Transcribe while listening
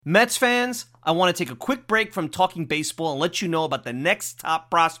Mets fans, I want to take a quick break from talking baseball and let you know about the next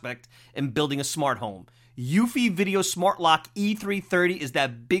top prospect in building a smart home. Eufy Video Smart Lock E330 is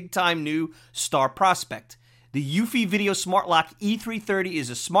that big-time new star prospect. The Eufy Video Smart Lock E330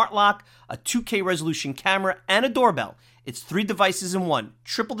 is a smart lock, a 2K resolution camera, and a doorbell. It's 3 devices in one,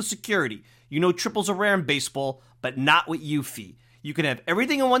 triple the security. You know triples are rare in baseball, but not with Eufy. You can have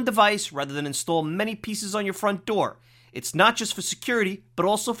everything in one device rather than install many pieces on your front door. It's not just for security, but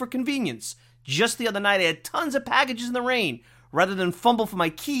also for convenience. Just the other night, I had tons of packages in the rain. Rather than fumble for my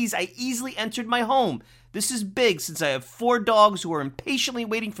keys, I easily entered my home. This is big since I have 4 dogs who are impatiently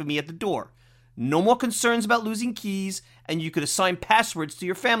waiting for me at the door. No more concerns about losing keys, and you could assign passwords to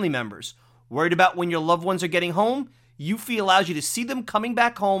your family members. Worried about when your loved ones are getting home? Eufy allows you to see them coming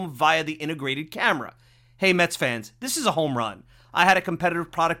back home via the integrated camera. Hey Mets fans, this is a home run. I had a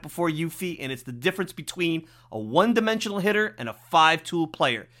competitive product before Eufy, and it's the difference between a one-dimensional hitter and a 5-tool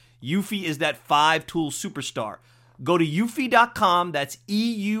player. Eufy is that 5-tool superstar. Go to eufy.com, that's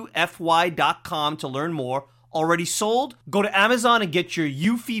EUFY.com to learn more. Already sold? Go to Amazon and get your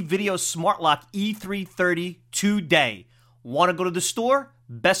Eufy Video Smart Lock E330 today. Want to go to the store?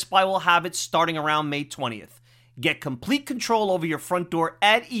 Best Buy will have it starting around May 20th. Get complete control over your front door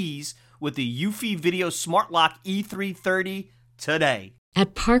at ease with the Eufy Video Smart Lock E330 today.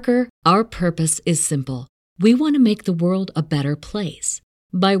 At Parker, our purpose is simple. We want to make the world a better place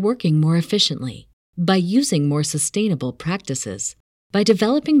by working more efficiently, by using more sustainable practices, by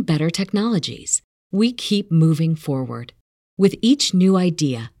developing better technologies. We keep moving forward. With each new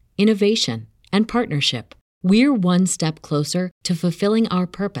idea, innovation, and partnership, we're one step closer to fulfilling our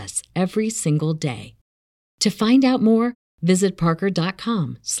purpose every single day. To find out more, visit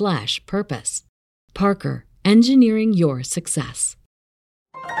parker.com/purpose. Parker, engineering your success.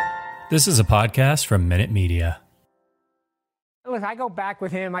 This is a podcast from Minute Media. Look, I go back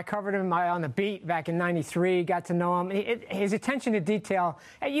with him. I covered him on the beat back in '93, got to know him. His attention to detail,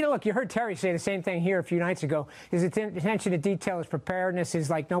 look, you heard Terry say the same thing here a few nights ago. His attention to detail, his preparedness is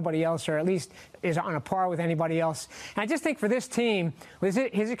like nobody else, or at least is on a par with anybody else. And I just think for this team, with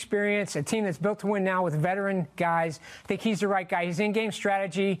his experience, a team that's built to win now with veteran guys, I think he's the right guy. His in-game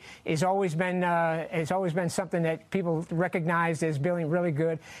strategy has always been something that people recognized as being really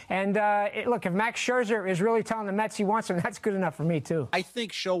good. And look, if Max Scherzer is really telling the Mets he wants him, that's good enough for me too. I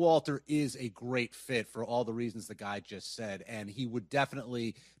think Showalter is a great fit for all the reasons the guy just said, and he would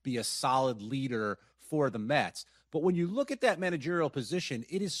definitely be a solid leader for the Mets. But when you look at that managerial position,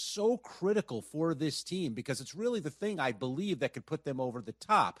 it is so critical for this team because it's really the thing I believe that could put them over the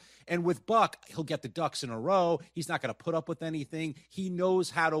top. And with Buck, he'll get the ducks in a row. He's not going to put up with anything. He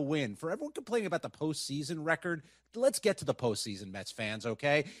knows how to win. For everyone complaining about the postseason record, let's get to the postseason, Mets fans,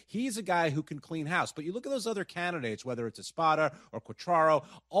 okay? He's a guy who can clean house. But you look at those other candidates, whether it's Espada or Quatraro,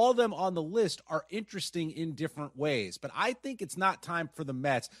 all of them on the list are interesting in different ways. But I think it's not time for the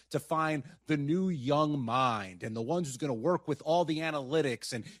Mets to find the new young mind and the ones who's going to work with all the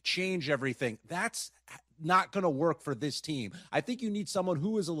analytics and change everything. That's not going to work for this team. I think you need someone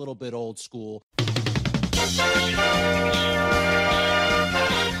who is a little bit old school.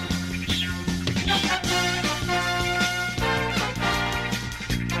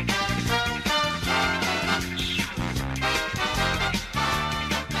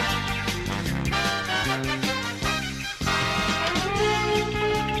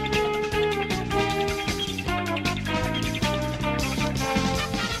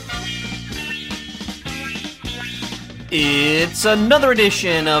 It's another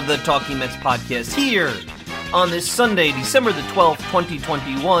edition of the Talking Mets podcast here on this Sunday, December the 12th,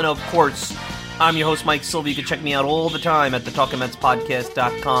 2021. Of course, I'm your host, Mike Silva. You can check me out all the time at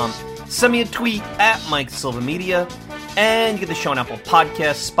thetalkingmetspodcast.com. Send me a tweet at Mike Silva Media, and you get the show on Apple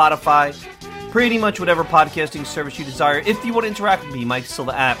Podcasts, Spotify, pretty much whatever podcasting service you desire. If you want to interact with me, Mike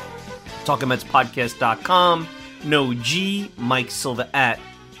Silva at talkingmetspodcast.com. No G, Mike Silva at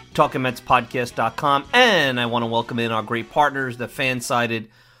TalkingMetsPodcast.com, and I want to welcome in our great partners, the Fansided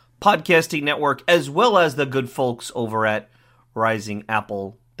Podcasting Network, as well as the good folks over at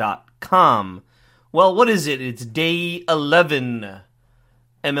RisingApple.com. Well, what is it? It's day 11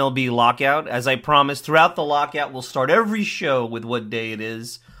 MLB lockout. As I promised, throughout the lockout, we'll start every show with what day it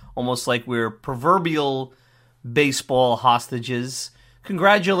is, almost like we're proverbial baseball hostages.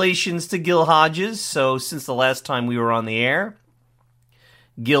 Congratulations to Gil Hodges. So since the last time we were on the air,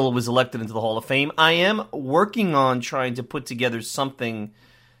 Gil was elected into the Hall of Fame. I am working on trying to put together something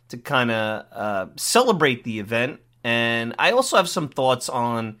to kind of celebrate the event. And I also have some thoughts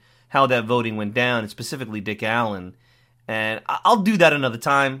on how that voting went down, and specifically Dick Allen. And I'll do that another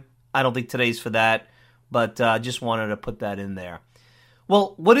time. I don't think today's for that, but I just wanted to put that in there.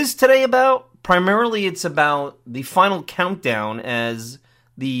 Well, what is today about? Primarily, it's about the final countdown as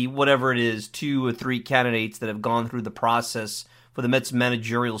the, whatever it is, 2 or 3 candidates that have gone through the process for the Mets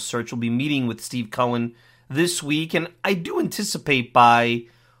managerial search will be meeting with Steve Cohen this week. And I do anticipate by,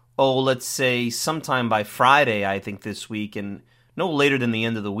 let's say sometime by Friday, I think this week, and no later than the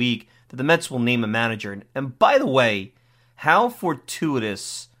end of the week, that the Mets will name a manager. And by the way, how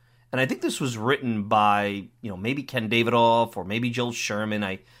fortuitous, and I think this was written by, maybe Ken Davidoff or maybe Joel Sherman,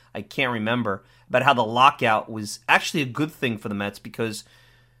 I can't remember, about how the lockout was actually a good thing for the Mets, because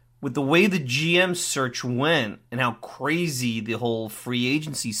with the way the GM search went and how crazy the whole free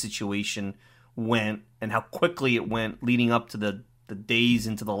agency situation went and how quickly it went leading up to the days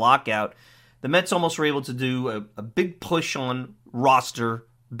into the lockout, the Mets almost were able to do a big push on roster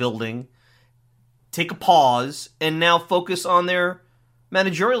building, take a pause, and now focus on their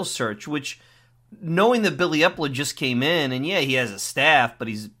managerial search, which, knowing that Billy Epler just came in, and yeah, he has a staff, but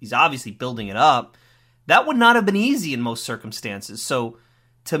he's obviously building it up, that would not have been easy in most circumstances. So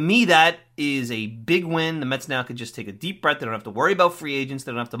to me, that is a big win. The Mets now could just take a deep breath. They don't have to worry about free agents.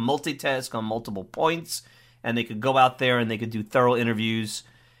 They don't have to multitask on multiple points, and they could go out there and they could do thorough interviews.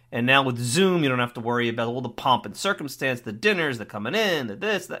 And now with Zoom, you don't have to worry about all the pomp and circumstance, the dinners, the coming in, the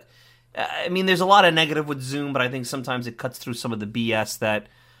this, that. I mean, there's a lot of negative with Zoom, but I think sometimes it cuts through some of the BS that,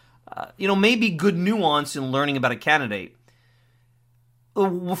 may be good nuance in learning about a candidate.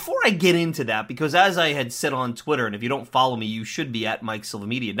 Before I get into that, because as I had said on Twitter, and if you don't follow me, you should be at Mike Silva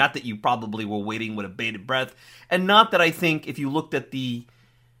Media. Not that you probably were waiting with a bated breath, and not that I think if you looked at the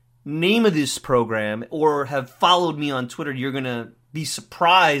name of this program or have followed me on Twitter, you're going to be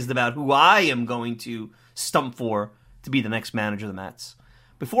surprised about who I am going to stump for to be the next manager of the Mets.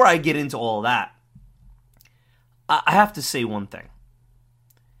 Before I get into all that, I have to say one thing.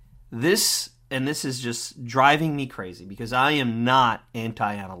 This is just driving me crazy, because I am not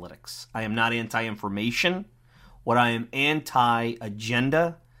anti-analytics. I am not anti-information. What I am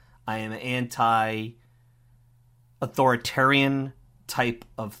anti-agenda. I am anti-authoritarian type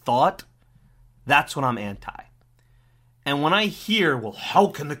of thought. That's what I'm anti. And when I hear, well, how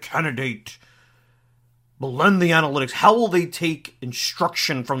can the candidate blend the analytics? How will they take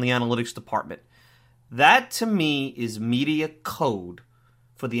instruction from the analytics department? That, to me, is media code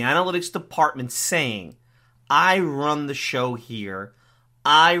for the analytics department saying, I run the show here.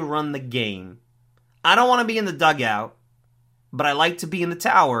 I run the game. I don't want to be in the dugout, but I like to be in the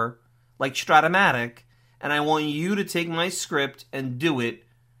tower, like Stratomatic, and I want you to take my script and do it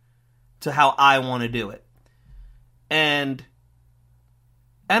to how I want to do it. And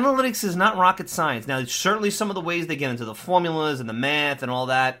analytics is not rocket science. Now, certainly some of the ways they get into the formulas and the math and all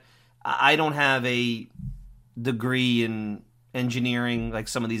that, I don't have a degree in engineering like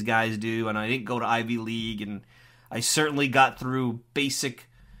some of these guys do, and I didn't go to Ivy League, and I certainly got through basic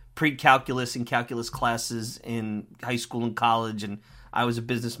pre-calculus and calculus classes in high school and college, and I was a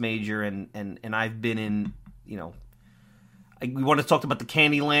business major, and I've been in, we want to talk about the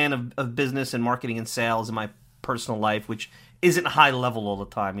candy land of business and marketing and sales in my personal life, which isn't high level all the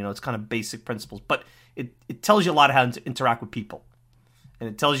time. It's kind of basic principles, but it tells you a lot of how to interact with people, and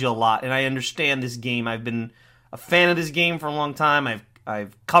it tells you a lot. And I understand this game. I've been a fan of this game for a long time.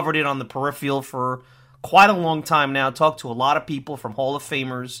 I've covered it on the peripheral for quite a long time now. Talked to a lot of people, from Hall of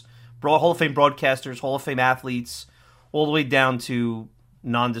Famers, Hall of Fame broadcasters, Hall of Fame athletes, all the way down to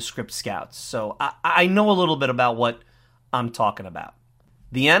nondescript scouts. So I know a little bit about what I'm talking about.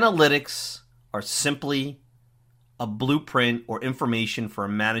 The analytics are simply a blueprint or information for a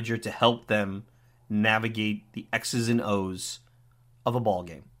manager to help them navigate the X's and O's of a ball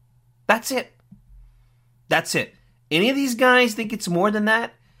game. That's it. That's it. Any of these guys think it's more than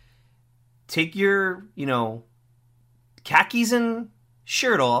that? Take your, khakis and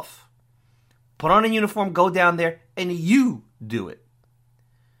shirt off, put on a uniform, go down there, and you do it.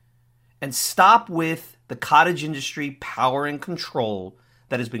 And stop with the cottage industry power and control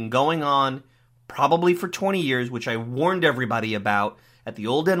that has been going on probably for 20 years, which I warned everybody about at the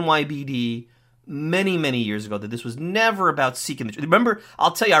old NYBD many, many years ago, that this was never about seeking the truth. Remember,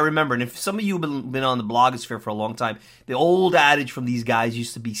 I'll tell you, I remember, and if some of you have been on the blogosphere for a long time, the old adage from these guys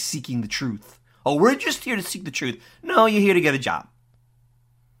used to be seeking the truth. Oh, we're just here to seek the truth. No, you're here to get a job.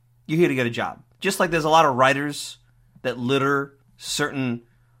 You're here to get a job. Just like there's a lot of writers that litter certain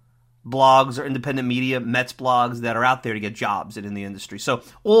blogs or independent media, Mets blogs, that are out there to get jobs in the industry. So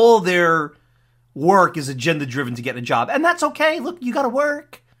all their work is agenda-driven to get a job. And that's okay. Look, you got to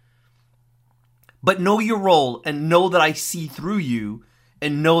work. But know your role, and know that I see through you,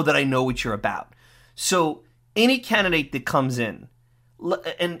 and know that I know what you're about. So any candidate that comes in,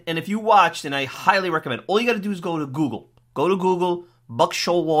 and if you watched, and I highly recommend, all you got to do is go to Google. Go to Google, Buck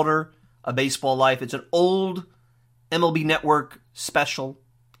Showalter, A Baseball Life. It's an old MLB Network special,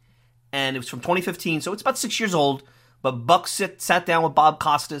 and it was from 2015, so it's about 6 years old. But Buck sat down with Bob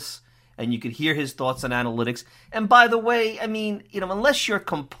Costas, and you could hear his thoughts on analytics. And by the way, I mean, unless you're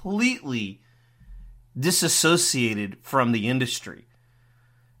completely disassociated from the industry,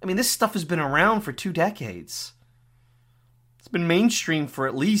 I mean, this stuff has been around for 2 decades. It's been mainstream for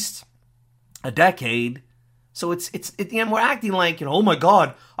at least a decade. So it's we're acting like, oh my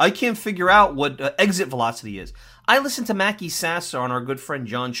God, I can't figure out what exit velocity is. I listened to Mackey Sasser on our good friend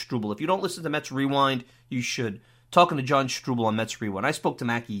John Struble. If you don't listen to Mets Rewind, you should. Talking to John Struble on Mets Rewind. I spoke to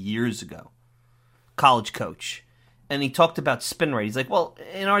Mackey years ago, college coach, and he talked about spin rate. He's like, well,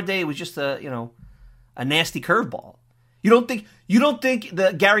 in our day, it was just a nasty curveball. You don't think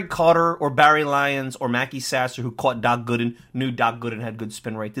that Gary Carter or Barry Lyons or Mackey Sasser, who caught Doc Gooden, knew Doc Gooden had good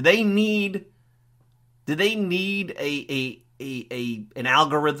spin rate? Did they need an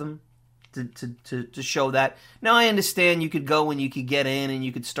algorithm to show that? Now, I understand you could go and you could get in and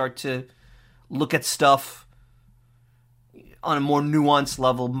you could start to look at stuff on a more nuanced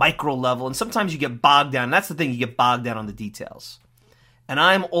level, micro level, and sometimes you get bogged down. That's the thing, you get bogged down on the details. And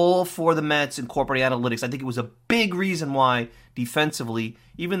I'm all for the Mets incorporating analytics. I think it was a big reason why, defensively,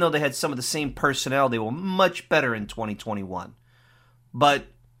 even though they had some of the same personnel, they were much better in 2021. But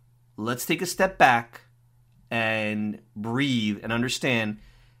let's take a step back and breathe and understand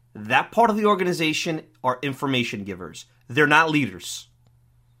that part of the organization are information givers. They're not leaders.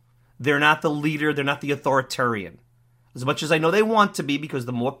 They're not the leader. They're not the authoritarian. As much as I know they want to be, because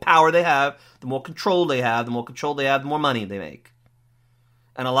the more power they have, the more control they have, the more money they make.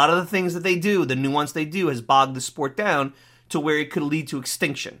 And a lot of the things that they do, the nuance they do, has bogged the sport down to where it could lead to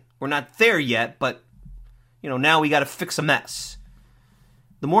extinction. We're not there yet, but now we got to fix a mess.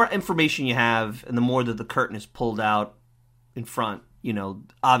 The more information you have, and the more that the curtain is pulled out in front,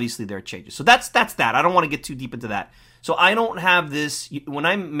 obviously there are changes. So that's that. I don't want to get too deep into that. So I don't have this when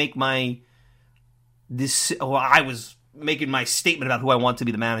I make I was making my statement about who I want to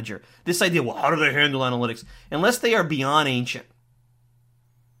be the manager. This idea, well, how do they handle analytics? Unless they are beyond ancient,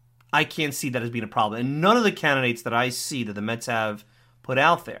 I can't see that as being a problem. And none of the candidates that I see that the Mets have put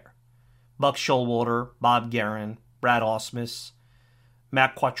out there, Buck Showalter, Bob Guerin, Brad Ausmus,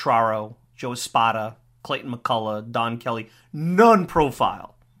 Matt Quatraro, Joe Espada, Clayton McCullough, Don Kelly, none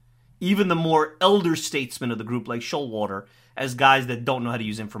profile even the more elder statesmen of the group like Showalter as guys that don't know how to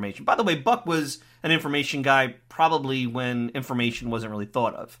use information. By the way, Buck was an information guy probably when information wasn't really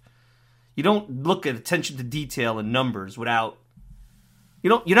thought of. You don't look at attention to detail and numbers without...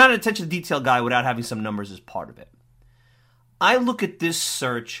 You're not an attention to detail guy without having some numbers as part of it. I look at this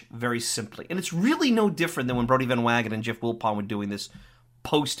search very simply, and it's really no different than when Brodie Van Wagenen and Jeff Wilpon were doing this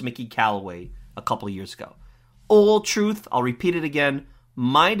post-Mickey Callaway a couple of years ago. All truth, I'll repeat it again,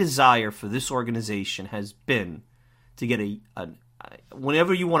 my desire for this organization has been to get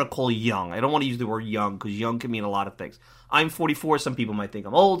whenever you want to call young. I don't want to use the word young because young can mean a lot of things. I'm 44. Some people might think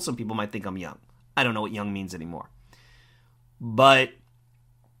I'm old. Some people might think I'm young. I don't know what young means anymore. But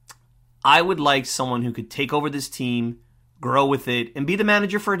I would like someone who could take over this team, grow with it, and be the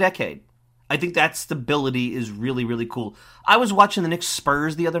manager for a decade. I think that stability is really, really cool. I was watching the Knicks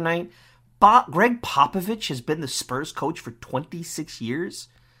Spurs the other night. Greg Popovich has been the Spurs coach for 26 years.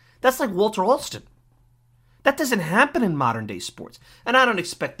 That's like Walter Alston. That doesn't happen in modern day sports. And I don't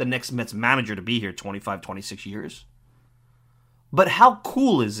expect the next Mets manager to be here 25, 26 years. But how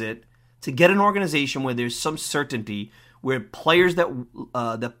cool is it to get an organization where there's some certainty, where players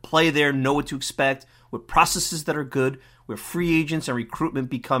that play there know what to expect, with processes that are good, where free agents and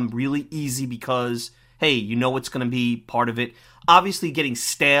recruitment become really easy because, hey, you know what's going to be part of it. Obviously, getting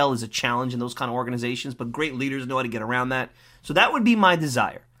stale is a challenge in those kind of organizations, but great leaders know how to get around that. So that would be my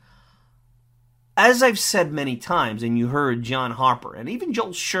desire. As I've said many times, and you heard John Harper, and even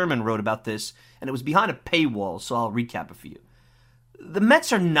Joel Sherman wrote about this, and it was behind a paywall, so I'll recap it for you. The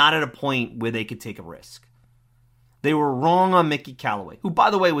Mets are not at a point where they could take a risk. They were wrong on Mickey Callaway, who, by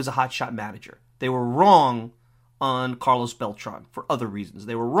the way, was a hotshot manager. They were wrong on Carlos Beltran for other reasons.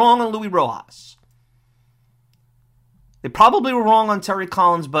 They were wrong on Louis Rojas. They probably were wrong on Terry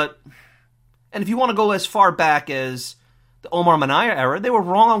Collins, and if you want to go as far back as the Omar Minaya era, they were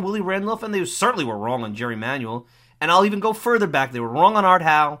wrong on Willie Randolph, and they certainly were wrong on Jerry Manuel. And I'll even go further back. They were wrong on Art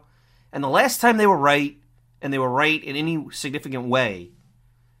Howe. And the last time they were right, and they were right in any significant way,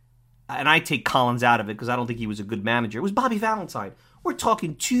 and I take Collins out of it because I don't think he was a good manager, it was Bobby Valentine. We're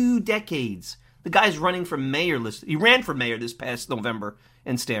talking 2 decades. The guy's running for mayor. He ran for mayor this past November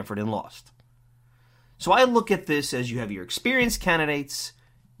in Stanford and lost. So I look at this as you have your experienced candidates,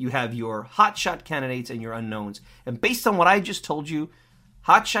 You have your hotshot candidates and your unknowns. And based on what I just told you,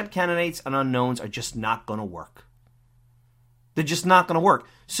 hotshot candidates and unknowns are just not going to work. They're just not going to work.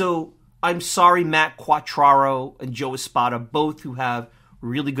 So I'm sorry, Matt Quatraro and Joe Espada, both who have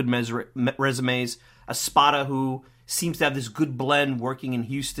really good resumes. Espada, who seems to have this good blend working in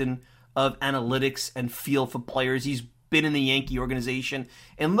Houston of analytics and feel for players. He's been in the Yankee organization.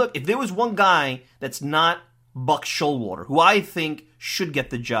 And look, if there was one guy that's not Buck Showalter, who I think should get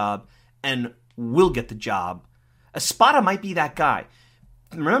the job and will get the job, Espada might be that guy.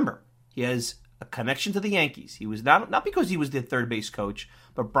 Remember, he has a connection to the Yankees. He was not because he was their third base coach,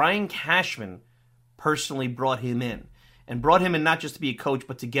 but Brian Cashman personally brought him in. And brought him in not just to be a coach,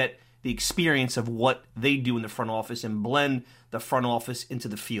 but to get the experience of what they do in the front office and blend the front office into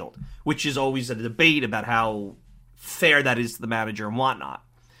the field, which is always a debate about how fair that is to the manager and whatnot.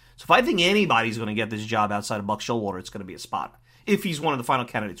 So if I think anybody's going to get this job outside of Buck Showalter, it's going to be Espada. If he's one of the final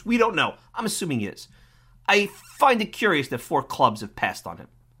candidates. We don't know. I'm assuming he is. I find it curious that 4 clubs have passed on him.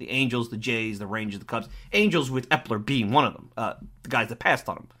 The Angels, the Jays, the Rangers, the Cubs. Angels with Epler being one of them, the guys that passed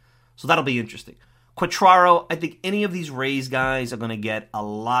on him. So that'll be interesting. Quatraro, I think any of these Rays guys are going to get a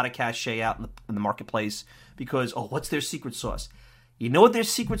lot of cachet out in the marketplace because, what's their secret sauce? You know what their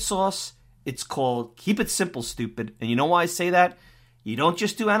secret sauce? It's called keep it simple, stupid. And you know why I say that? You don't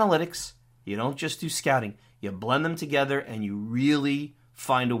just do analytics. You don't just do scouting. You blend them together and you really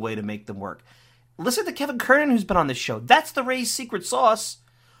find a way to make them work. Listen to Kevin Kernan, who's been on this show. That's the Rays' secret sauce.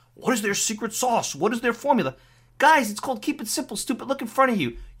 What is their secret sauce? What is their formula? Guys, it's called keep it simple, stupid. Look in front of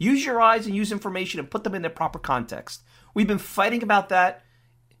you. Use your eyes and use information and put them in their proper context. We've been fighting about that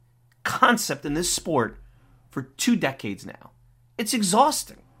concept in this sport for 2 decades now. It's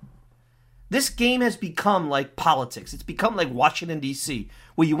exhausting. This game has become like politics. It's become like Washington, D.C.,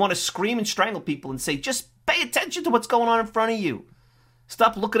 where you want to scream and strangle people and say, just pay attention to what's going on in front of you.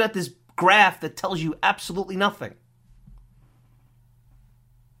 Stop looking at this graph that tells you absolutely nothing.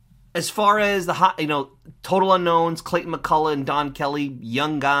 As far as the total unknowns, Clayton McCullough and Don Kelly,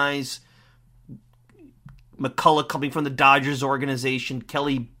 young guys. McCullough coming from the Dodgers organization.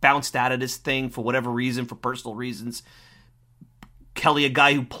 Kelly bounced out of this thing for whatever reason, for personal reasons. Kelly, a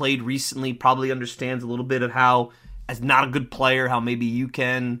guy who played recently, probably understands a little bit of how, as not a good player, how maybe you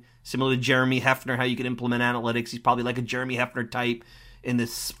can, similar to Jeremy Hefner, how you can implement analytics. He's probably like a Jeremy Hefner type in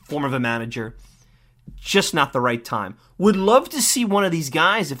this form of a manager. Just not the right time. Would love to see one of these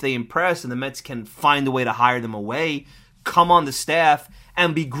guys, if they impress and the Mets can find a way to hire them away, come on the staff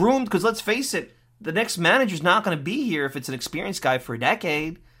and be groomed. Because let's face it, the next manager's not going to be here if it's an experienced guy for a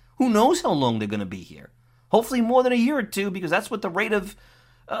decade. Who knows how long they're going to be here? Hopefully more than a year or two, because that's what the rate of,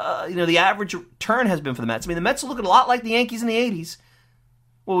 the average turn has been for the Mets. I mean, the Mets are looking a lot like the Yankees in the 80s.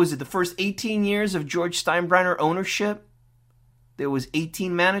 What was it, the first 18 years of George Steinbrenner ownership? There was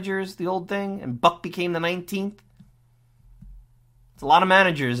 18 managers, the old thing, and Buck became the 19th. It's a lot of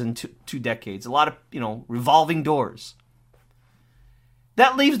managers in two decades. A lot of, revolving doors.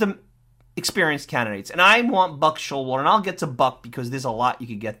 That leaves the experienced candidates. And I want Buck Showalter, and I'll get to Buck because there's a lot you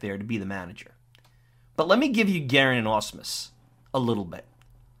could get there to be the manager. But let me give you Guerin and Ausmus a little bit.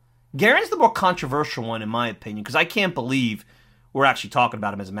 Guerin's the more controversial one, in my opinion, because I can't believe we're actually talking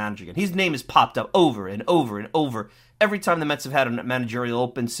about him as a manager again. His name has popped up over and over and over every time the Mets have had a managerial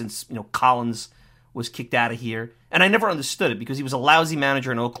open since Collins was kicked out of here. And I never understood it because he was a lousy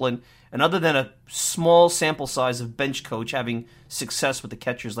manager in Oakland. And other than a small sample size of bench coach having success with the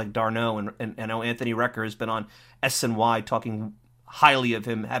catchers like d'Arnaud, and I know Anthony Recker has been on SNY talking highly of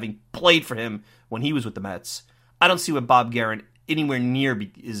him, having played for him when he was with the Mets, I don't see what Bob Guerin anywhere near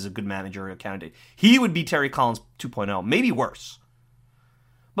is a good managerial candidate. He would be Terry Collins 2.0, maybe worse.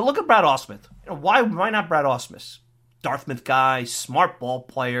 But look at Brad Ausmus. Why not Brad Ausmus? Dartmouth guy, smart ball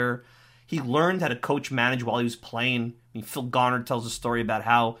player. He learned how to coach, manage while he was playing. I mean, Phil Garner tells a story about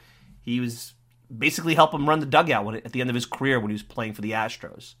how he was basically helping him run the dugout at the end of his career when he was playing for the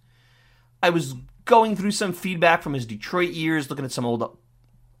Astros. I was going through some feedback from his Detroit years, looking at some old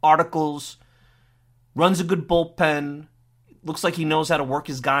articles. Runs a good bullpen. Looks like he knows how to work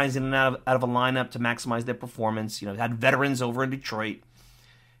his guys in and out of a lineup to maximize their performance. Had veterans over in Detroit.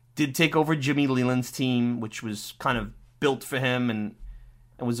 Did take over Jimmy Leland's team, which was kind of built for him and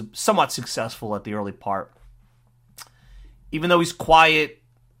was somewhat successful at the early part. Even though he's quiet,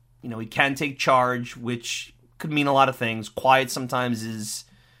 he can take charge, which could mean a lot of things. Quiet sometimes is,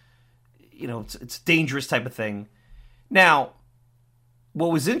 it's a dangerous type of thing. Now,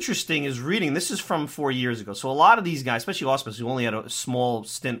 what was interesting is reading, this is from 4 years ago. So a lot of these guys, especially Ausmus, who only had a small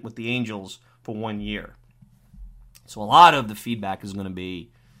stint with the Angels for 1 year. So a lot of the feedback is going to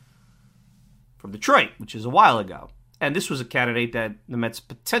be from Detroit, which is a while ago. And this was a candidate that the Mets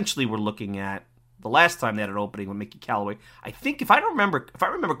potentially were looking at the last time they had an opening with Mickey Callaway. I think, if I remember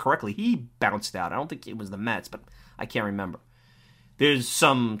correctly, he bounced out. I don't think it was the Mets, but I can't remember. There's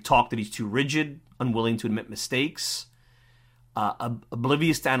some talk that he's too rigid, unwilling to admit mistakes,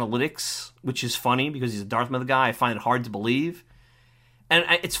 oblivious to analytics, which is funny because he's a Darth Vader guy. I find it hard to believe. And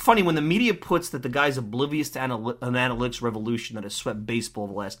it's funny when the media puts that the guy's oblivious to an analytics revolution that has swept baseball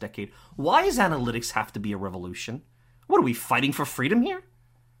the last decade. Why does analytics have to be a revolution? What are we, fighting for freedom here?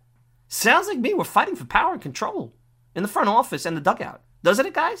 Sounds like me. We're fighting for power and control in the front office and the dugout. Doesn't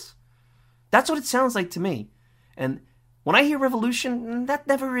it, guys? That's what it sounds like to me. And when I hear revolution, that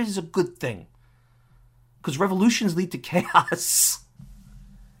never is a good thing. Because revolutions lead to chaos.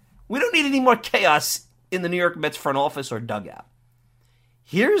 We don't need any more chaos in the New York Mets front office or dugout.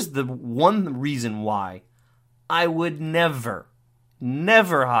 Here's the one reason why I would never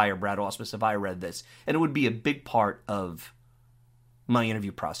hire Brad Ausmus if I read this. And it would be a big part of my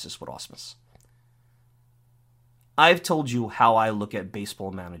interview process with Ausmus. I've told you how I look at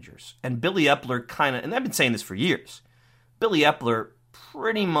baseball managers. And Billy Epler kind of, and I've been saying this for years, Billy Epler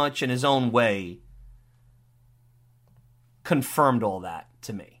pretty much in his own way confirmed all that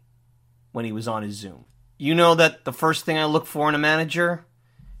to me when he was on his Zoom. You know that the first thing I look for in a manager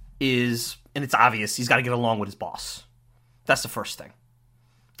is, and it's obvious, he's got to get along with his boss. That's the first thing.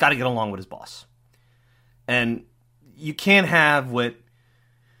 Got to get along with his boss. And you can't have what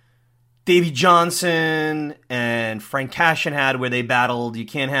Davey Johnson and Frank Cashin had where they battled. You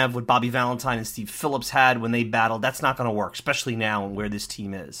can't have what Bobby Valentine and Steve Phillips had when they battled. That's not going to work, especially now where this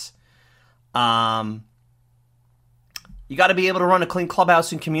team is. You got to be able to run a clean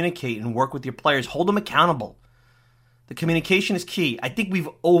clubhouse and communicate and work with your players. Hold them accountable. The communication is key. I think we've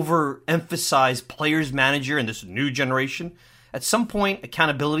overemphasized players manager in this new generation. At some point,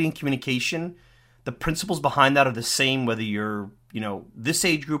 accountability and communication, the principles behind that are the same whether you're, this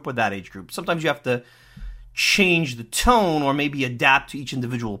age group or that age group. Sometimes you have to change the tone or maybe adapt to each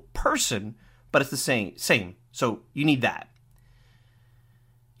individual person, but it's the same. So you need that.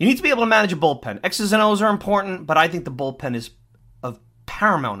 You need to be able to manage a bullpen. X's and O's are important, but I think the bullpen is of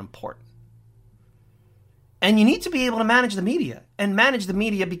paramount importance. And you need to be able to manage the media. And manage the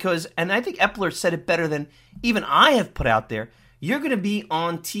media because, and I think Epler said it better than even I have put out there, you're going to be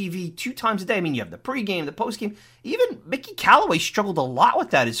on TV 2 times a day. I mean, you have the pregame, the postgame. Even Mickey Callaway struggled a lot with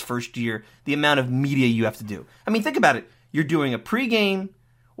that his first year, the amount of media you have to do. I mean, think about it. You're doing a pregame,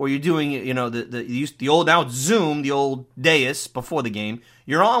 or you're doing, the old, now it's Zoom, the old dais before the game.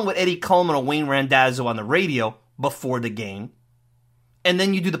 You're on with Eddie Coleman or Wayne Randazzo on the radio before the game. And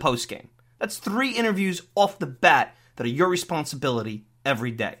then you do the postgame. That's 3 interviews off the bat that are your responsibility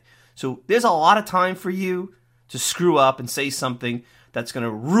every day. So there's a lot of time for you to screw up and say something that's going to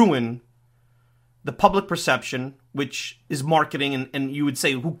ruin the public perception, which is marketing, and you would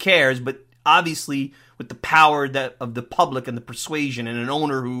say, who cares? But obviously, with the power of the public and the persuasion and an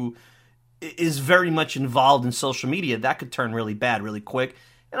owner who is very much involved in social media, that could turn really bad really quick.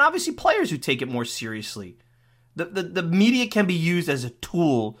 And obviously, players who take it more seriously. The media can be used as a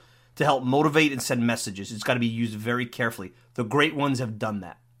tool to help motivate and send messages. It's got to be used very carefully. The great ones have done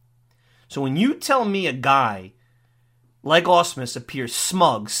that. So when you tell me a guy like Ausmus appears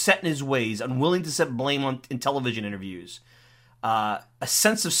smug, set in his ways, unwilling to set blame in television interviews, a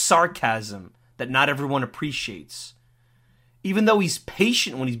sense of sarcasm that not everyone appreciates, even though he's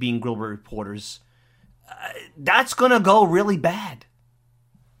patient when he's being grilled by reporters, that's going to go really bad.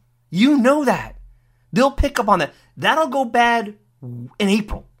 You know that. They'll pick up on that. That'll go bad in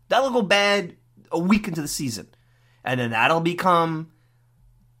April. That'll go bad a week into the season. And then that'll become,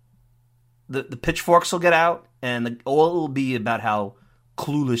 the pitchforks will get out, and all will be about how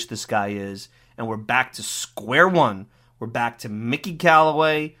clueless this guy is. And we're back to square one. We're back to Mickey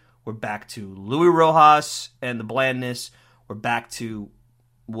Callaway. We're back to Louis Rojas and the blandness. We're back to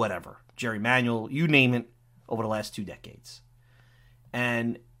whatever. Jerry Manuel, you name it, over the last 2 decades.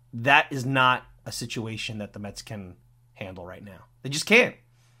 And that is not a situation that the Mets can handle right now. They just can't.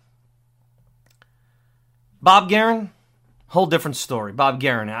 Bob Guerin, whole different story. Bob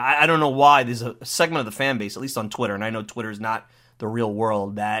Guerin, I don't know why there's a segment of the fan base, at least on Twitter, and I know Twitter is not the real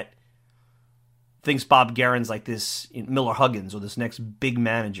world, that thinks Bob Guerin's like this Miller Huggins or this next big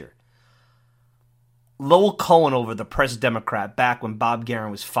manager. Lowell Cohen over the Press Democrat back when Bob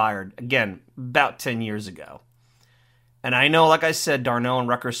Guerin was fired, again, about 10 years ago. And I know, like I said, Darno and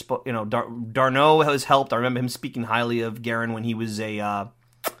Rucker, Darno has helped. I remember him speaking highly of Guerin when he was the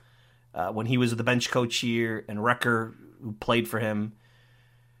bench coach here, and Rucker, who played for him.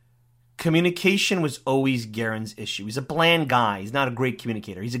 Communication was always Guerin's issue. He's a bland guy. He's not a great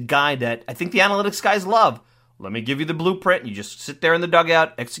communicator. He's a guy that I think the analytics guys love. Let me give you the blueprint. You just sit there in the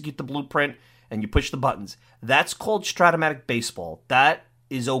dugout, execute the blueprint, and you push the buttons. That's called Stratomatic baseball. That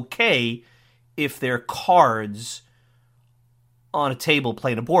is okay if they're cards on a table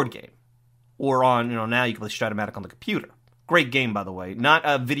playing a board game. Or on, now you can play Stratomatic on the computer. Great game, by the way. Not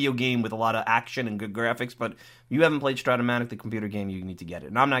a video game with a lot of action and good graphics, but if you haven't played Stratomatic, the computer game, you need to get it.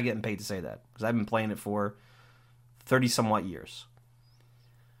 And I'm not getting paid to say that, because I've been playing it for 30-somewhat years.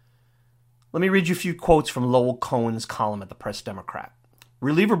 Let me read you a few quotes from Lowell Cohen's column at the Press-Democrat.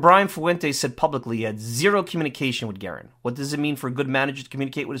 Reliever Brian Fuentes said publicly he had zero communication with Guerin. What does it mean for a good manager to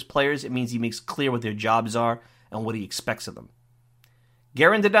communicate with his players? It means he makes clear what their jobs are and what he expects of them.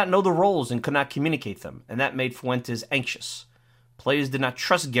 Guerin did not know the roles and could not communicate them, and that made Fuentes anxious. Players did not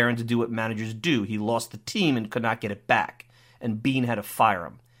trust Guerin to do what managers do. He lost the team and could not get it back, and Beane had to fire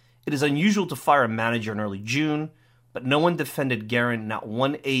him. It is unusual to fire a manager in early June, but no one defended Guerin. Not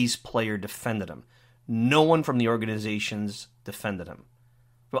one A's player defended him. No one from the organizations defended him.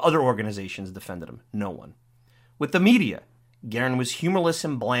 Well, other organizations defended him. No one. With the media, Guerin was humorless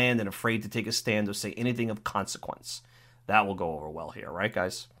and bland and afraid to take a stand or say anything of consequence. That will go over well here, right,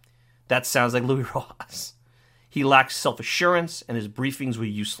 guys? That sounds like Luis Rojas. He lacked self-assurance, and his briefings were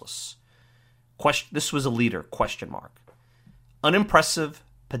useless. This was a leader, ? Unimpressive,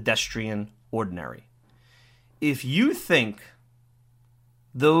 pedestrian, ordinary. If you think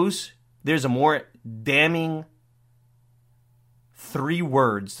there's a more damning 3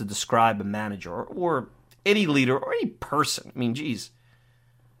 words to describe a manager or any leader or any person, I mean, geez,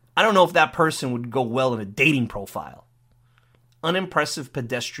 I don't know if that person would go well in a dating profile. Unimpressive,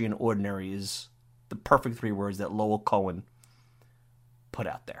 pedestrian, ordinary is the perfect 3 words that Lowell Cohen put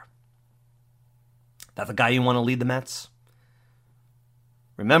out there. That the guy you want to lead the Mets?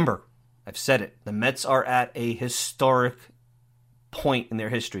 Remember, I've said it, the Mets are at a historic point in their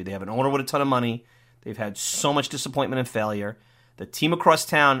history. They have an owner with a ton of money. They've had so much disappointment and failure. The team across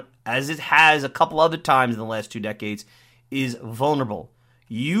town, as it has a couple other times in the last 2 decades, is vulnerable.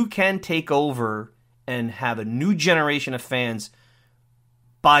 You can take over and have a new generation of fans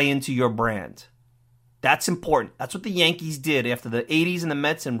buy into your brand. That's important. That's what the Yankees did after the 80s and the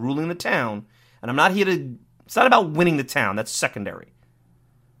Mets and ruling the town. And I'm not here to... It's not about winning the town. That's secondary.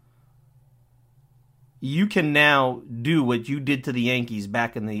 You can now do what you did to the Yankees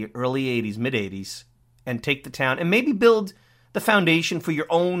back in the early 80s, mid-80s, and take the town and maybe build the foundation for your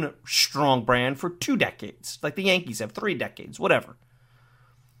own strong brand for 2 decades. Like the Yankees have 3 decades, whatever.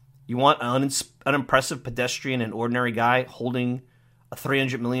 You want an unimpressive pedestrian and ordinary guy holding a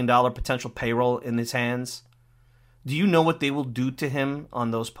 $300 million potential payroll in his hands? Do you know what they will do to him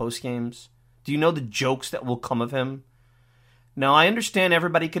on those post games? Do you know the jokes that will come of him? Now, I understand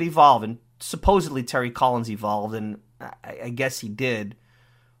everybody could evolve, and supposedly Terry Collins evolved, and I guess he did.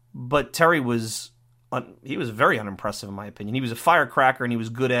 But Terry was very unimpressive in my opinion. He was a firecracker, and he was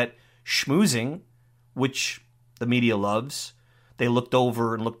good at schmoozing, which the media loves. They looked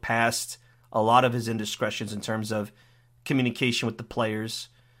over and looked past a lot of his indiscretions in terms of communication with the players.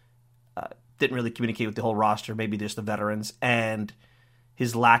 Didn't really communicate with the whole roster, maybe just the veterans, and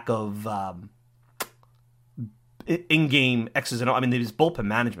his lack of in-game X's and O's. I mean, his bullpen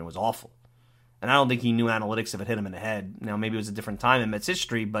management was awful. And I don't think he knew analytics if it hit him in the head. Now, maybe it was a different time in Mets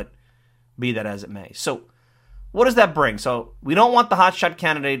history, but be that as it may. So, what does that bring? So, we don't want the hotshot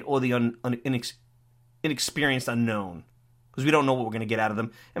candidate or the inexperienced unknown, because we don't know what we're going to get out of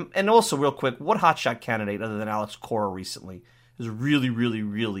them. And also, real quick, what hotshot candidate other than Alex Cora recently has really, really,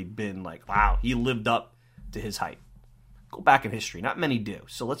 really been like, wow, he lived up to his hype? Go back in history. Not many do.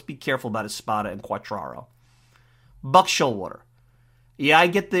 So let's be careful about Espada and Quattraro. Buck Showalter. Yeah, I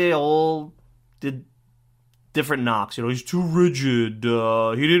get the different knocks. He's too rigid.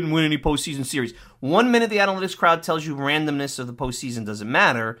 He didn't win any postseason series. 1 minute the analytics crowd tells you randomness of the postseason doesn't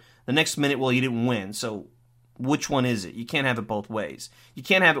matter. The next minute, well, he didn't win. So which one is it? You can't have it both ways. You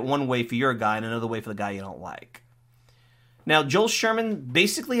can't have it one way for your guy and another way for the guy you don't like. Now, Joel Sherman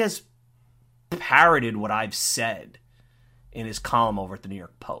basically has parroted what I've said in his column over at the New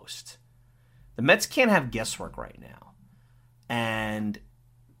York Post. The Mets can't have guesswork right now. And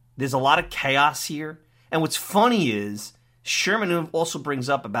there's a lot of chaos here. And what's funny is Sherman also brings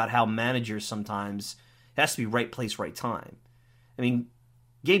up about how managers sometimes has to be right place, right time. I mean,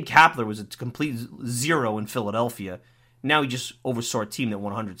 Gabe Kapler was a complete zero in Philadelphia. Now he just oversaw a team that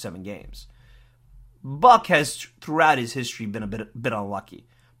won 107 games. Buck has, throughout his history, been a bit unlucky.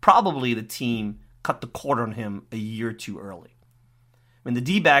 Probably the team cut the cord on him a year too early. I mean, the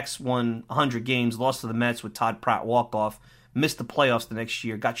D-backs won 100 games, lost to the Mets with Todd Pratt walk-off, missed the playoffs the next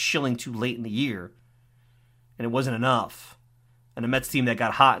year, got Schilling too late in the year, and it wasn't enough. And the Mets team that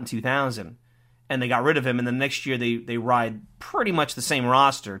got hot in 2000, and they got rid of him, and the next year they ride pretty much the same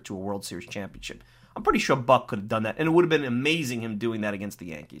roster to a World Series championship. I'm pretty sure Buck could have done that, and it would have been amazing him doing that against the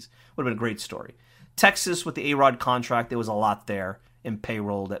Yankees. Would have been a great story. Texas, with the A-Rod contract, there was a lot there in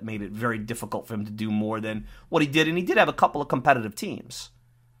payroll that made it very difficult for him to do more than what he did, and he did have a couple of competitive teams.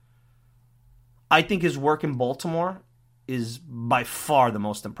 I think his work in Baltimore is by far the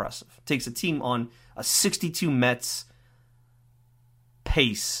most impressive. Takes a team on a 62 Mets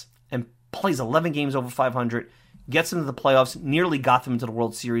pace and plays 11 games over 500, gets them to the playoffs, nearly got them into the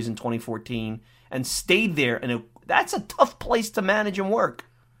World Series in 2014, and stayed there. And that's a tough place to manage and work.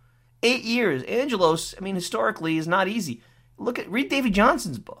 8 years. Angelos, historically, is not easy. Read Davey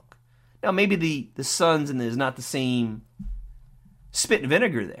Johnson's book. Now, maybe the Suns and there's not the same spit and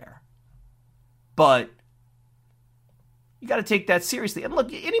vinegar there. But you got to take that seriously. And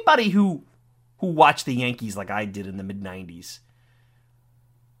look, anybody who watched the Yankees like I did in the mid-90s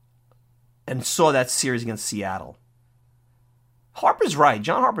and saw that series against Seattle, Harper's right.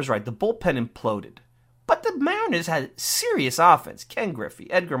 John Harper's right. The bullpen imploded. But the Mariners had serious offense. Ken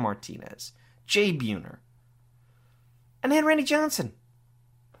Griffey, Edgar Martinez, Jay Buhner. And they had Randy Johnson.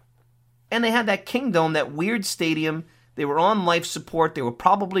 And they had that Kingdome, that weird stadium. They were on life support. They were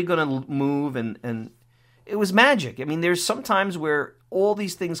probably going to move. And it was magic. There's some times where all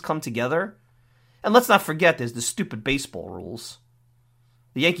these things come together. And let's not forget, there's the stupid baseball rules.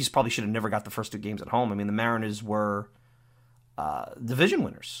 The Yankees probably should have never got the first 2 games at home. The Mariners were division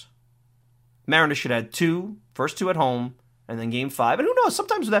winners. Mariners should have had first two at home, and then game 5. And who knows,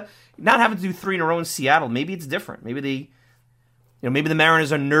 sometimes with that, not having to do 3 in a row in Seattle, maybe it's different. Maybe maybe the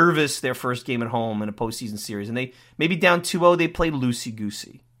Mariners are nervous their first game at home in a postseason series, and they maybe down 2-0, they play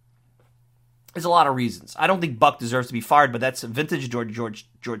loosey-goosey. There's a lot of reasons. I don't think Buck deserves to be fired, but that's vintage George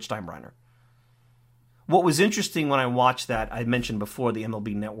Steinbrenner. What was interesting when I watched that, I mentioned before, the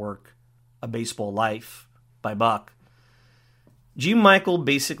MLB Network, A Baseball Life by Buck. G. Michael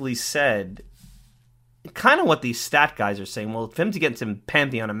basically said kind of what these stat guys are saying. Well, for him to get into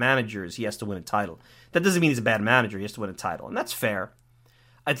pantheon of managers, he has to win a title. That doesn't mean he's a bad manager. He has to win a title, and that's fair.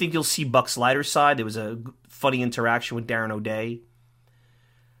 I think you'll see Buck's lighter side. There was a funny interaction with Darren O'Day.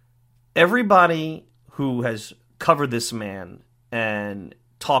 Everybody who has covered this man and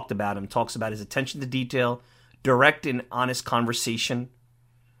talked about him talks about his attention to detail, direct and honest conversation.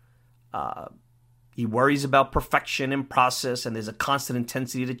 He worries about perfection and process, and there's a constant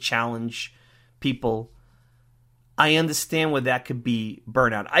intensity to challenge people. I understand where that could be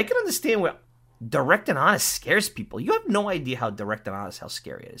burnout. I can understand where direct and honest scares people. You have no idea how direct and honest, how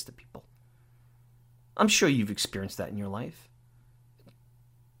scary it is to people. I'm sure you've experienced that in your life.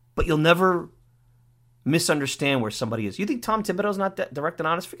 But you'll never misunderstand where somebody is. You think Tom Thibodeau's not that direct and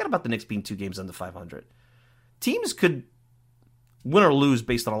honest? Forget about the Knicks being 2 games under 500. Teams could win or lose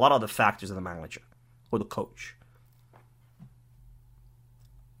based on a lot of other factors of the manager or the coach.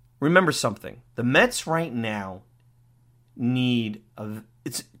 Remember something. The Mets right now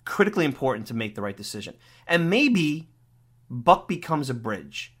it's critically important to make the right decision. And maybe Buck becomes a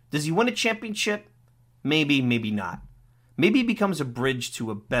bridge. Does he win a championship? Maybe, maybe not. Maybe he becomes a bridge to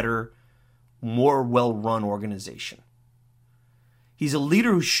a better, more well-run organization. He's a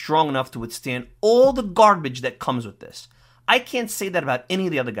leader who's strong enough to withstand all the garbage that comes with this. I can't say that about any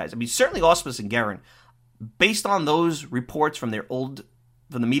of the other guys. Certainly Ausmus and Guerin, based on those reports from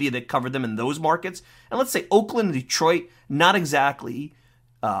the media that covered them in those markets, and let's say Oakland and Detroit, not exactly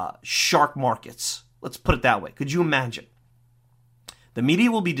shark markets. Let's put it that way. Could you imagine? The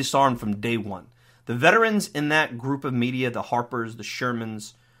media will be disarmed from day one. The veterans in that group of media, the Harpers, the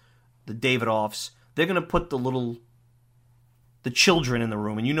Shermans, the Davidoffs, they're going to put the children in the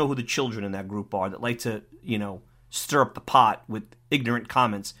room, and you know who the children in that group are that like to, stir up the pot with ignorant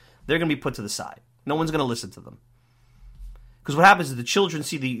comments. They're going to be put to the side. No one's going to listen to them. Because what happens is the children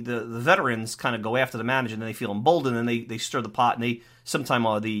see the veterans kind of go after the manager, and then they feel emboldened, and they stir the pot, and they sometimes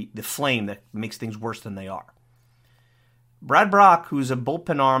are the flame that makes things worse than they are. Brad Brock, who's a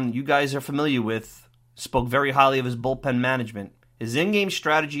bullpen arm you guys are familiar with, spoke very highly of his bullpen management. His in-game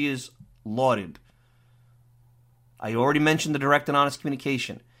strategy is lauded. I already mentioned the direct and honest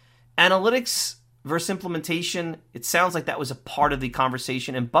communication. Analytics versus implementation, it sounds like that was a part of the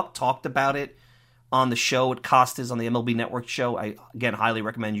conversation, and Buck talked about it on the show at Costas on the MLB Network show. I, again, highly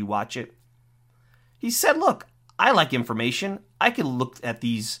recommend you watch it. He said, look, I like information. I can look at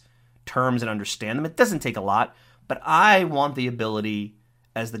these terms and understand them. It doesn't take a lot, but I want the ability,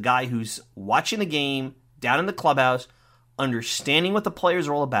 as the guy who's watching the game, down in the clubhouse, understanding what the players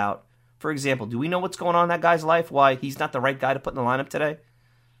are all about. For example, do we know what's going on in that guy's life? Why he's not the right guy to put in the lineup today?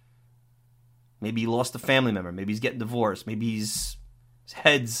 Maybe he lost a family member. Maybe he's getting divorced. Maybe his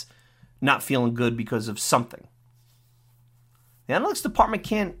head's not feeling good because of something. The analytics department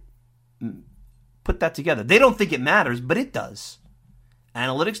can't put that together. They don't think it matters, but it does.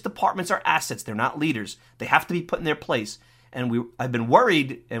 Analytics departments are assets. They're not leaders. They have to be put in their place. And I've been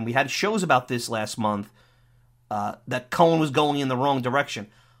worried, and we had shows about this last month, that Cohen was going in the wrong direction.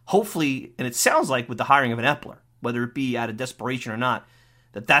 Hopefully, and it sounds like with the hiring of an Epler, whether it be out of desperation or not,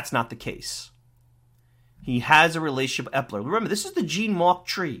 that's not the case. He has a relationship with Epler. Remember, this is the Gene Michael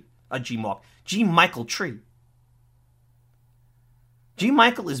tree. Gene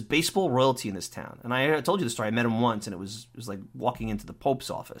Michael is baseball royalty in this town. And I told you the story. I met him once, and it was like walking into the Pope's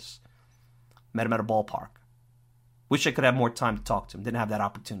office. Met him at a ballpark. Wish I could have more time to talk to him. Didn't have that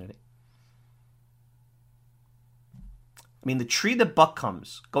opportunity. I mean, the tree that Buck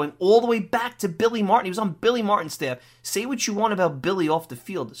comes, going all the way back to Billy Martin. He was on Billy Martin's staff. Say what you want about Billy off the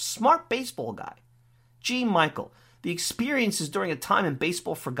field. Smart baseball guy. Gene Michael. The experiences during a time in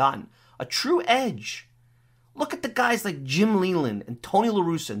baseball forgotten. A true edge. Look at the guys like Jim Leland and Tony La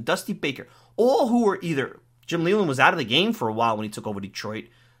Russa and Dusty Baker. All who were either... Jim Leland was out of the game for a while when he took over Detroit.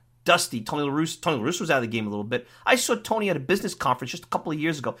 Tony La Russa was out of the game a little bit. I saw Tony at a business conference just a couple of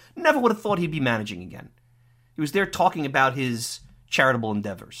years ago. Never would have thought he'd be managing again. He was there talking about his charitable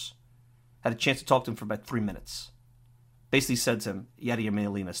endeavors. Had a chance to talk to him for about 3 minutes. Basically said to him, Yadier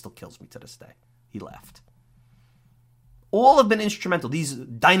Molina still kills me to this day. He left. All have been instrumental. These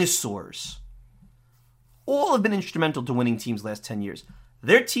dinosaurs. All have been instrumental to winning teams last 10 years.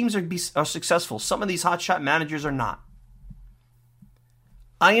 Their teams are successful. Some of these hotshot managers are not.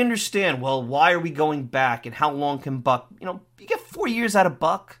 I understand, well, why are we going back and how long can Buck... you get 4 years out of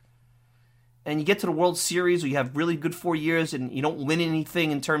Buck and you get to the World Series or you have really good 4 years and you don't win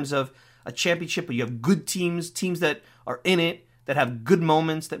anything in terms of a championship, but you have good teams that are in it, that have good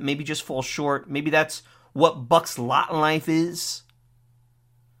moments, that maybe just fall short. Maybe that's what Buck's lot in life is.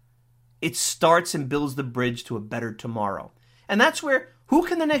 It starts and builds the bridge to a better tomorrow. And that's where, who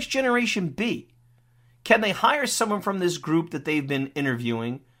can the next generation be? Can they hire someone from this group that they've been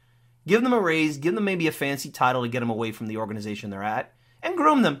interviewing, give them a raise, give them maybe a fancy title to get them away from the organization they're at, and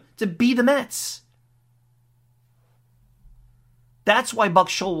groom them to be the Mets? That's why Buck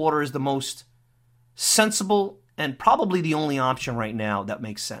Showalter is the most sensible and probably the only option right now that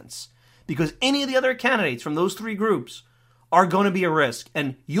makes sense. Because any of the other candidates from those three groups are going to be a risk.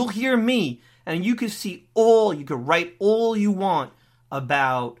 And you'll hear me, and you can you can write all you want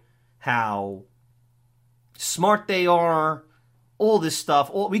about how smart they are, all this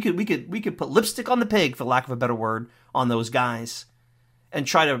stuff. We could put lipstick on the pig, for lack of a better word, on those guys and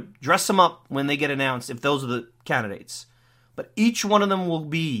try to dress them up when they get announced if those are the candidates. But each one of them will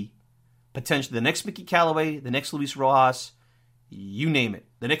be potentially the next Mickey Callaway, the next Luis Rojas, you name it.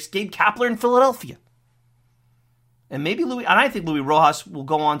 The next Gabe Kapler in Philadelphia. And maybe I think Luis Rojas will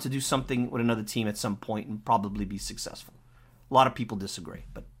go on to do something with another team at some point and probably be successful. A lot of people disagree,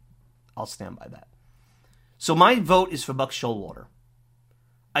 but I'll stand by that. So my vote is for Buck Showalter.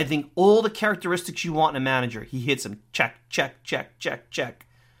 I think all the characteristics you want in a manager, he hits them. Check, check, check, check, check.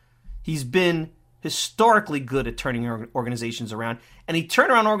 He's been historically good at turning organizations around, and he turned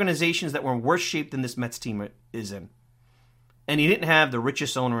around organizations that were in worse shape than this Mets team is in. And he didn't have the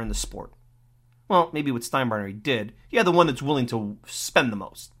richest owner in the sport. Well, maybe with Steinbrenner he did. He had the one that's willing to spend the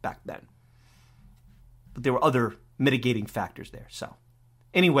most back then. But there were other mitigating factors there. So,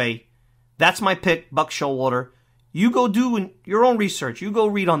 anyway, that's my pick, Buck Showalter. You go do your own research. You go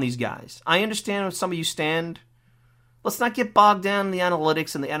read on these guys. I understand where some of you stand. Let's not get bogged down in the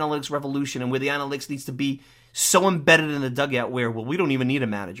analytics and the analytics revolution and where the analytics needs to be so embedded in the dugout where, well, we don't even need a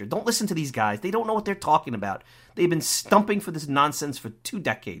manager. Don't listen to these guys. They don't know what they're talking about. They've been stumping for this nonsense for 2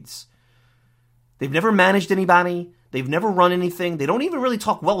 decades. They've never managed anybody. They've never run anything. They don't even really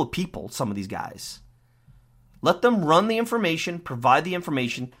talk well with people, some of these guys. Let them run the information, provide the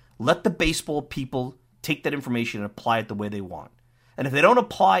information. Let the baseball people take that information and apply it the way they want. And if they don't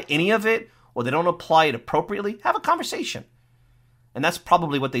apply any of it, or they don't apply it appropriately, have a conversation. And that's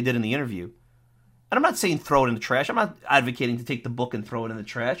probably what they did in the interview. And I'm not saying throw it in the trash. I'm not advocating to take the book and throw it in the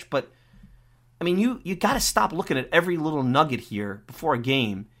trash. But, I mean, you got to stop looking at every little nugget here before a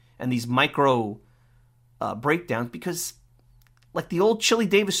game and these micro breakdowns. Because, like the old Chili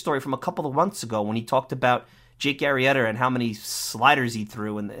Davis story from a couple of months ago when he talked about Jake Arrieta and how many sliders he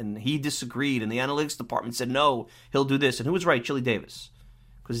threw, and he disagreed, and the analytics department said, no, he'll do this. And who was right? Chili Davis.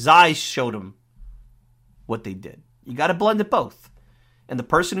 Because his eyes showed him what they did. You got to blend it both. And the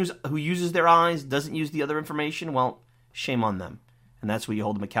person who uses their eyes doesn't use the other information, well, shame on them. And that's where you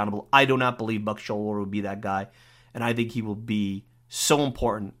hold them accountable. I do not believe Buck Showalter will be that guy. And I think he will be so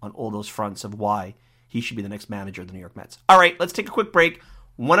important on all those fronts of why he should be the next manager of the New York Mets. All right, let's take a quick break.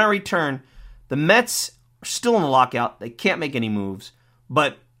 When I return, the Mets are still in the lockout. They can't make any moves.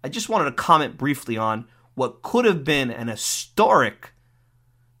 But I just wanted to comment briefly on what could have been an historic,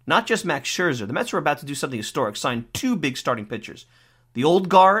 not just Max Scherzer. The Mets were about to do something historic, sign 2 big starting pitchers. The old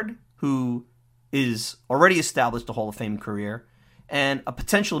guard, who is already established a Hall of Fame career, and a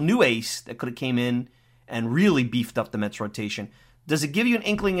potential new ace that could have came in and really beefed up the Mets rotation. Does it give you an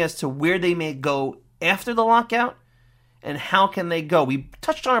inkling as to where they may go after the lockout? And how can they go? We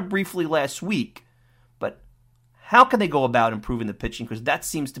touched on it briefly last week, but how can they go about improving the pitching? Because that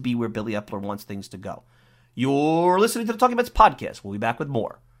seems to be where Billy Epler wants things to go. You're listening to the Talking Mets podcast. We'll be back with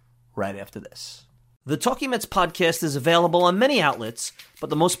more right after this. The Talking Mets podcast is available on many outlets,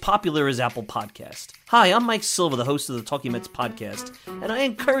 but the most popular is Apple Podcast. Hi, I'm Mike Silva, the host of the Talking Mets podcast, and I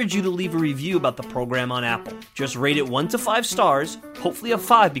encourage you to leave a review about the program on Apple. Just rate it 1 to 5 stars, hopefully a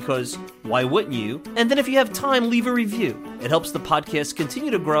 5 because why wouldn't you? And then if you have time, leave a review. It helps the podcast continue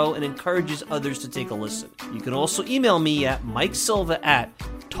to grow and encourages others to take a listen. You can also email me at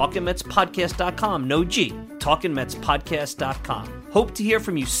MikeSilva@TalkingMetsPodcast.com. No G, TalkingMetsPodcast.com. Hope to hear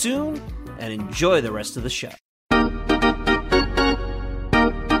from you soon, and enjoy the rest of the show.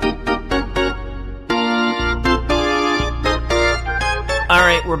 All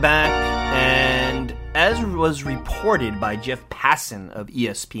right, we're back, and as was reported by Jeff Passan of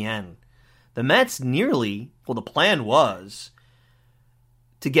ESPN, the Mets the plan was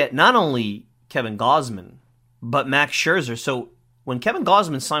to get not only Kevin Gausman, but Max Scherzer. So when Kevin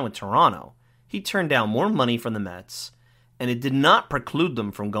Gausman signed with Toronto, he turned down more money from the Mets, and it did not preclude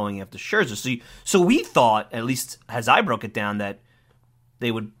them from going after Scherzer. So we thought, at least as I broke it down, that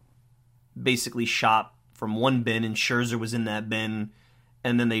they would basically shop from one bin and Scherzer was in that bin,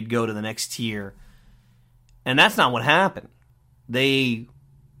 and then they'd go to the next tier. And that's not what happened. They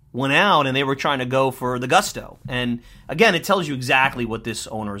went out and they were trying to go for the gusto. And again, it tells you exactly what this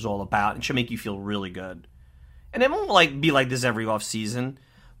owner is all about. It should make you feel really good. And it won't be like this every offseason,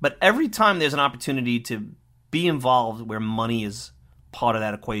 but every time there's an opportunity to be involved where money is part of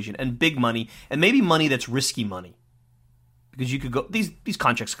that equation, and big money, and maybe money that's risky money, because you could go these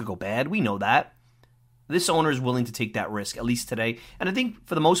contracts could go bad. We know that. This owner is willing to take that risk, at least today, and I think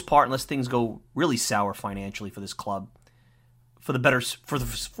for the most part, unless things go really sour financially for this club, for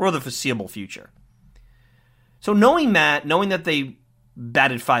the foreseeable future. So knowing that they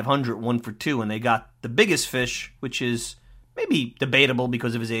batted 500, 1 for 2, and they got the biggest fish, which is maybe debatable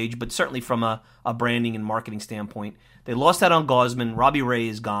because of his age, but certainly from a branding and marketing standpoint. They lost out on Gausman. Robbie Ray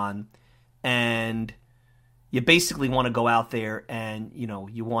is gone. And you basically want to go out there and,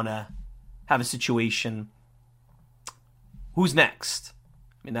 you want to have a situation. Who's next?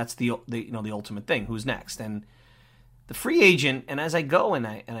 I mean, that's the ultimate thing. Who's next? And the free agent, and as I go and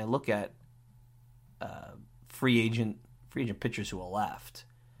I look at free agent pitchers who are left,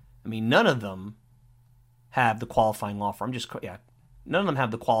 I mean, none of them have the qualifying offer. None of them have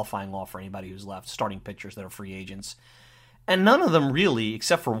the qualifying law for anybody who's left, starting pitchers that are free agents. And none of them really,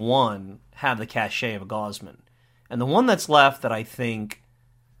 except for one, have the cachet of a Gausman. And the one that's left that I think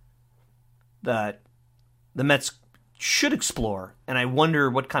that the Mets should explore, and I wonder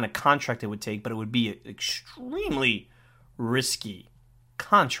what kind of contract it would take, but it would be an extremely risky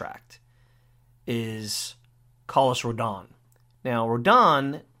contract, is Carlos Rodon. Now,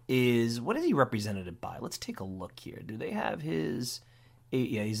 Rodon what is he represented by? Let's take a look here. Do they have his...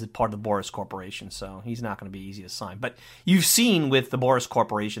 Yeah, he's a part of the Boras Corporation, so he's not going to be easy to sign. But you've seen with the Boras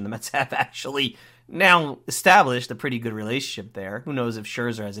Corporation, the Mets have actually now established a pretty good relationship there. Who knows if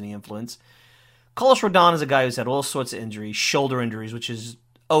Scherzer has any influence. Carlos Rodon is a guy who's had all sorts of injuries, shoulder injuries, which is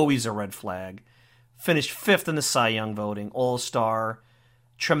always a red flag. Finished 5th in the Cy Young voting, all-star,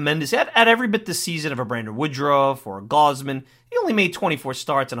 tremendous. At every bit this season of a Brandon Woodruff or a Gausman. He only made 24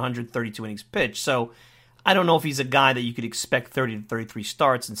 starts and 132 innings pitched, so I don't know if he's a guy that you could expect 30 to 33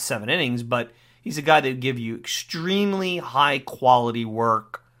 starts in 7 innings, but he's a guy that would give you extremely high-quality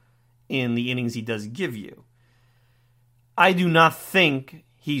work in the innings he does give you. I do not think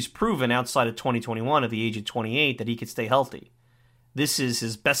he's proven outside of 2021 at the age of 28 that he could stay healthy. This is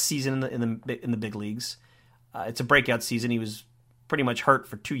his best season in the big leagues. It's a breakout season. He was pretty much hurt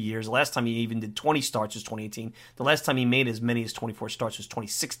for 2 years. The last time he even did 20 starts was 2018. The last time he made as many as 24 starts was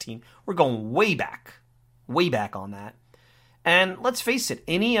 2016. We're going way back on that. And let's face it,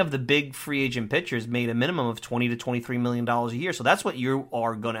 any of the big free agent pitchers made a minimum of $20 to $23 million a year. So that's what you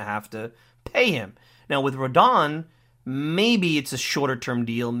are going to have to pay him. Now with Rodon, maybe it's a shorter term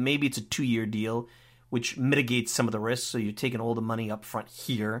deal. Maybe it's a 2-year deal, which mitigates some of the risks. So you're taking all the money up front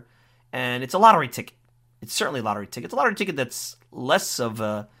here. And it's a lottery ticket. It's certainly a lottery ticket. It's a lottery ticket that's less of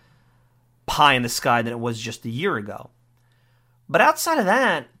a pie in the sky than it was just a year ago. But outside of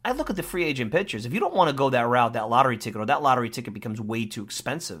that, I look at the free agent pitchers. If you don't want to go that route, that lottery ticket, or that lottery ticket becomes way too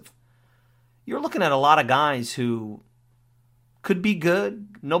expensive, you're looking at a lot of guys who could be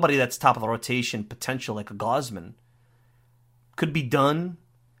good. Nobody that's top of the rotation potential like a Gausman. Could be done.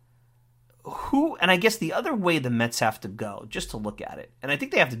 And I guess the other way the Mets have to go, just to look at it, and I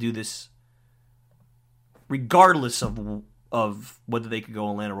think they have to do this regardless of whether they could go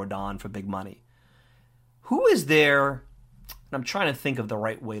and land a Rodon for big money. Who is there, and I'm trying to think of the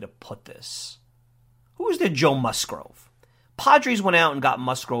right way to put this, who is there? Joe Musgrove. Padres went out and got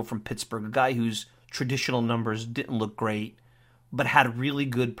Musgrove from Pittsburgh, a guy whose traditional numbers didn't look great, but had really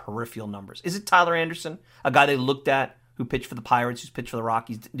good peripheral numbers. Is it Tyler Anderson, a guy they looked at, who pitched for the Pirates, who's pitched for the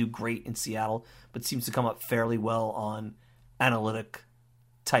Rockies, didn't do great in Seattle, but seems to come up fairly well on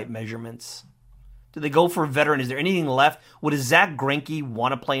analytic-type measurements? Do they go for a veteran? Is there anything left? Would a Zach Greinke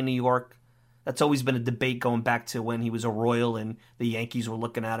want to play in New York? That's always been a debate going back to when he was a Royal and the Yankees were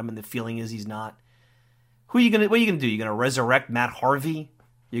looking at him, and the feeling is he's not. What are you gonna do? You're gonna resurrect Matt Harvey?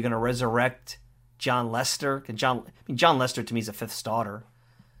 You're gonna resurrect John Lester? John Lester to me is a fifth starter.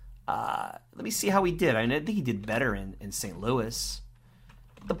 Let me see how he did. I think he did better in St. Louis.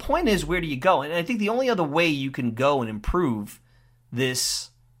 The point is, where do you go? And I think the only other way you can go and improve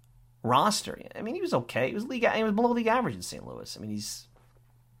this roster, I mean, he was okay. He was below league average in St. Louis. I mean, he's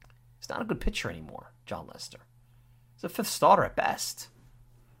not a good pitcher anymore, John Lester. He's a fifth starter at best.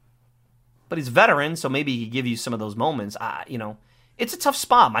 But he's a veteran, so maybe he could give you some of those moments. It's a tough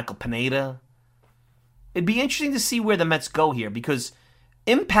spot. Michael Pineda. It'd be interesting to see where the Mets go here, because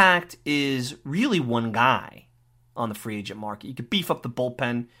impact is really one guy on the free agent market. You could beef up the bullpen.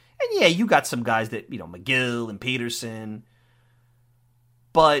 And yeah, you got some guys that, McGill and Peterson.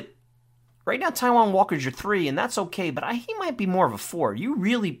 But right now, Taijuan Walker's your 3, and that's okay. But he might be more of a 4. You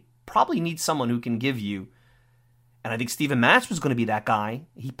really probably need someone who can give you. And I think Steven Matz was going to be that guy.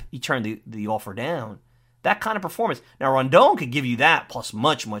 He turned the offer down. That kind of performance. Now, Rondon could give you that plus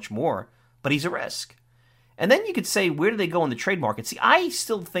much, much more. But he's a risk. And then you could say, where do they go in the trade market? See, I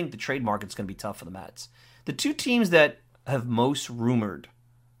still think the trade market's going to be tough for the Mets. The two teams that have most rumored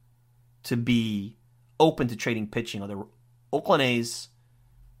to be open to trading pitching are the Oakland A's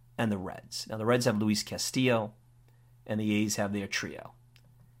and the Reds. Now, the Reds have Luis Castillo, and the A's have their trio.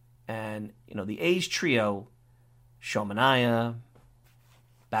 And, the A's trio, Sean Manaea,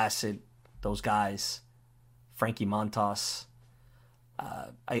 Bassett, those guys, Frankie Montas.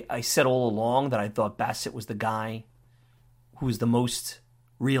 I said all along that I thought Bassett was the guy who was the most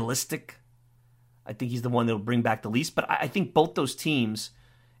realistic. I think he's the one that will bring back the least. But I think both those teams,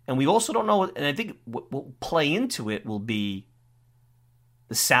 and we also don't know, and I think what will play into it will be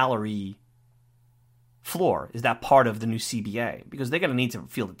the salary floor. Is that part of the new CBA? Because they're going to need to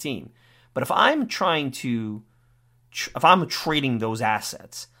field a team. But if I'm trading those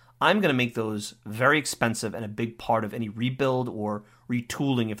assets, I'm going to make those very expensive and a big part of any rebuild or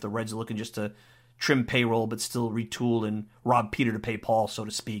retooling if the Reds are looking just to trim payroll but still retool and rob Peter to pay Paul, so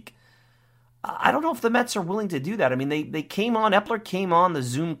to speak. I don't know if the Mets are willing to do that. I mean, they came on, Epler came on the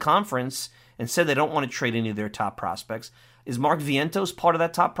Zoom conference and said they don't want to trade any of their top prospects. Is Mark Vientos part of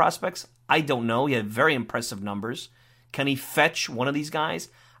that top prospects? I don't know. He had very impressive numbers. Can he fetch one of these guys?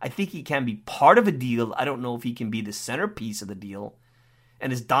 I think he can be part of a deal. I don't know if he can be the centerpiece of the deal.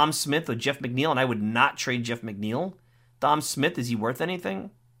 And is Dom Smith or Jeff McNeil, and I would not trade Jeff McNeil. Dom Smith, is he worth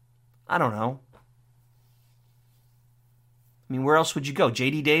anything? I don't know. I mean, where else would you go?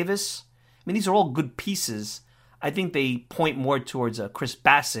 J.D. Davis? I mean, these are all good pieces. I think they point more towards a Chris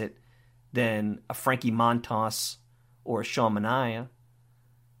Bassett than a Frankie Montas or a Sean Manaea. I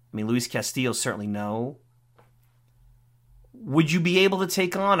mean, Luis Castillo, certainly no. Would you be able to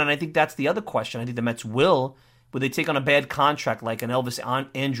take on, and I think that's the other question, I think the Mets will, would they take on a bad contract like an Elvis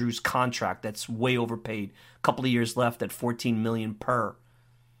Andrus contract that's way overpaid, a couple of years left at $14 million per,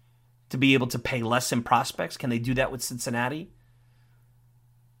 to be able to pay less in prospects? Can they do that with Cincinnati?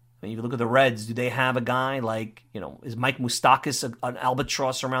 I mean, if you look at the Reds, do they have a guy like, is Mike Moustakas an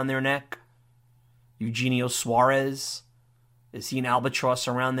albatross around their neck? Eugenio Suarez, is he an albatross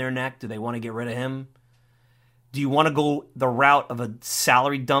around their neck? Do they want to get rid of him? Do you want to go the route of a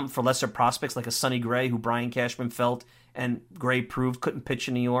salary dump for lesser prospects like a Sonny Gray, who Brian Cashman felt and Gray proved couldn't pitch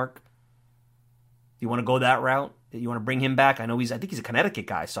in New York? Do you want to go that route? Do you want to bring him back? I think he's a Connecticut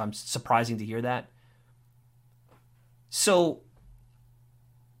guy, so I'm surprising to hear that. So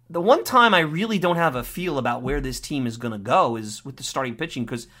the one time I really don't have a feel about where this team is going to go is with the starting pitching,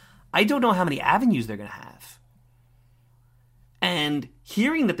 because I don't know how many avenues they're going to have. And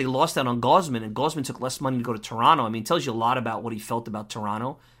hearing that they lost out on Gausman, and Gausman took less money to go to Toronto, I mean, it tells you a lot about what he felt about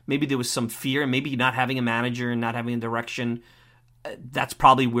Toronto. Maybe there was some fear, and maybe not having a manager and not having a direction That's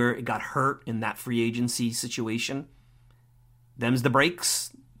probably where it got hurt in that free agency situation. Them's the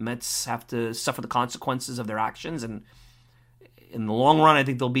breaks. Mets have to suffer the consequences of their actions, and in the long run, I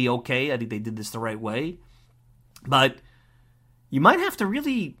think they'll be okay. I think they did this the right way. But you might have to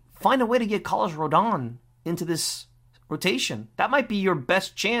really find a way to get Carlos Rodon into this rotation. That might be your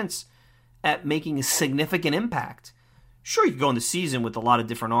best chance at making a significant impact. Sure, you could go in the season with a lot of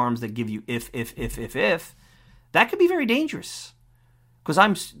different arms that give you if. That could be very dangerous.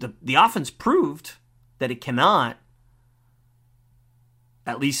 Because the offense proved that it cannot,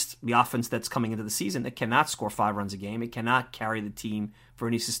 at least the offense that's coming into the season, it cannot score 5 runs a game. It cannot carry the team for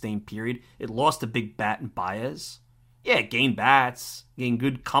any sustained period. It lost a big bat in Baez. Yeah, it gained bats, gained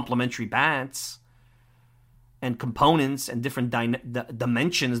good complementary bats and components and different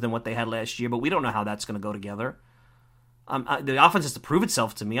dimensions than what they had last year, but we don't know how that's going to go together. The offense has to prove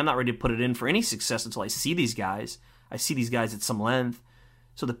itself to me. I'm not ready to put it in for any success until I see these guys. I see these guys at some length.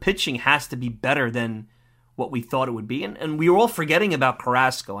 So the pitching has to be better than what we thought it would be. And we were all forgetting about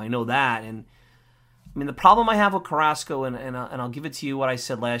Carrasco. I know that. And I mean, the problem I have with Carrasco, and I'll give it to you what I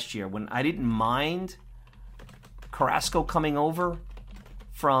said last year, when I didn't mind Carrasco coming over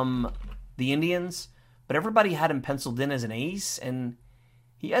from the Indians, but everybody had him penciled in as an ace, and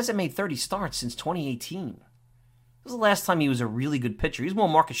he hasn't made 30 starts since 2018. This was the last time he was a really good pitcher. He's more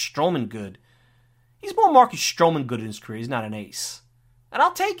Marcus Stroman good. He's more Marcus Stroman good in his career. He's not an ace. And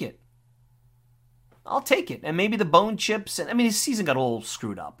I'll take it. I'll take it. And maybe the bone chips. And I mean, his season got all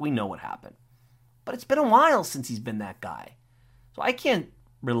screwed up. We know what happened. But it's been a while since he's been that guy. So I can't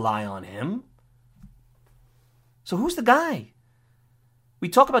rely on him. So who's the guy? We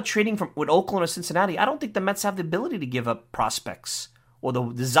talk about trading with Oakland or Cincinnati. I don't think the Mets have the ability to give up prospects or the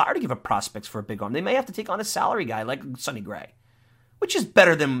desire to give up prospects for a big arm. They may have to take on a salary guy like Sonny Gray, which is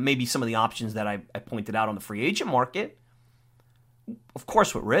better than maybe some of the options that I pointed out on the free agent market. Of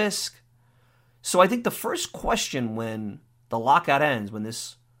course, with risk. So I think the first question when the lockout ends, when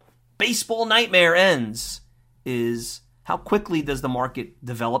this baseball nightmare ends, is how quickly does the market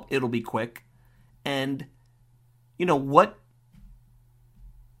develop? It'll be quick. And, what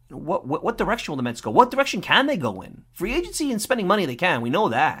direction will the Mets go? What direction can they go in? Free agency and spending money, they can. We know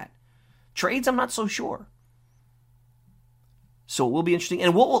that. Trades, I'm not so sure. So it will be interesting.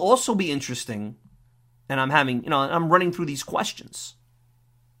 And what will also be interesting, and I'm running through these questions,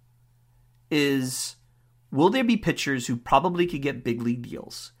 is will there be pitchers who probably could get big league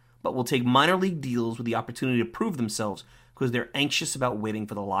deals, but will take minor league deals with the opportunity to prove themselves because they're anxious about waiting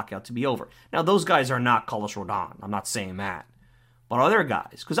for the lockout to be over? Now, those guys are not Carlos Rodon. I'm not saying that. But other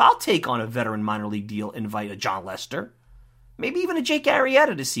guys, because I'll take on a veteran minor league deal, invite a John Lester, maybe even a Jake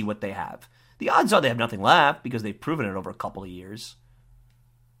Arrieta to see what they have. The odds are they have nothing left because they've proven it over a couple of years.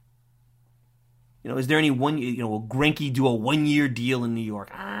 Is there any will Greinke do a 1-year deal in New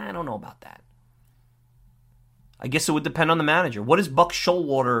York? I don't know about that. I guess it would depend on the manager. What is Buck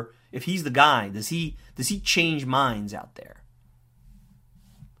Showalter, if he's the guy? Does he change minds out there?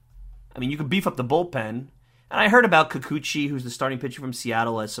 I mean, you could beef up the bullpen. And I heard about Kikuchi, who's the starting pitcher from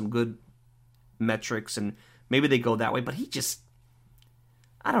Seattle, has some good metrics, and maybe they go that way. But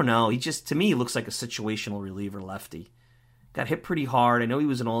I don't know. To me, he looks like a situational reliever lefty. Got hit pretty hard. I know he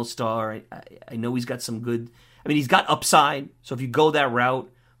was an all-star. I know he's got some good... he's got upside, so if you go that route...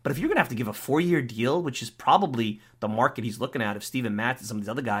 But if you're going to have to give a 4-year deal, which is probably the market he's looking at, if Steven Matz and some of these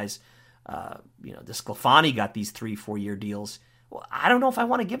other guys, DeSclafani got these 3-4-year deals, well, I don't know if I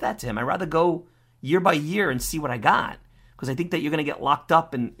want to give that to him. I'd rather go year by year and see what I got, because I think that you're going to get locked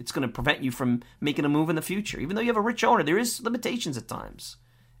up and it's going to prevent you from making a move in the future. Even though you have a rich owner, there is limitations at times.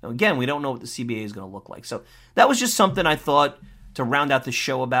 Again, we don't know what the CBA is going to look like. So that was just something I thought to round out the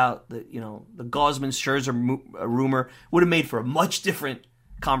show about. The Gausman-Scherzer rumor would have made for a much different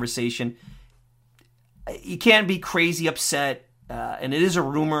conversation. You can't be crazy upset, and it is a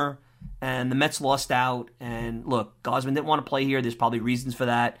rumor, and the Mets lost out. And look, Gausman didn't want to play here. There's probably reasons for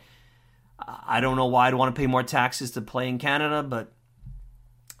that. I don't know why I'd want to pay more taxes to play in Canada, but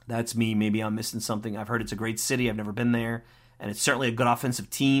that's me. Maybe I'm missing something. I've heard it's a great city. I've never been there. And it's certainly a good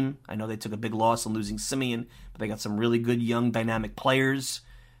offensive team. I know they took a big loss in losing Simeon, but they got some really good, young, dynamic players.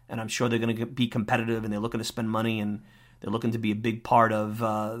 And I'm sure they're going to be competitive, and they're looking to spend money, and they're looking to be a big part of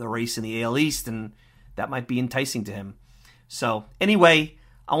the race in the AL East, and that might be enticing to him. So anyway,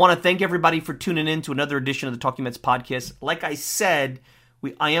 I want to thank everybody for tuning in to another edition of the Talking Mets podcast. Like I said,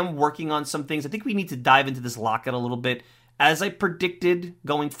 I am working on some things. I think we need to dive into this lockout a little bit. As I predicted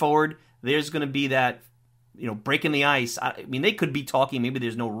going forward, there's going to be that, breaking the ice. They could be talking. Maybe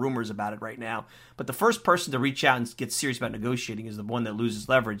there's no rumors about it right now. But the first person to reach out and get serious about negotiating is the one that loses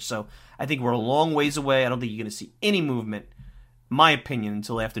leverage. So I think we're a long ways away. I don't think you're going to see any movement my opinion,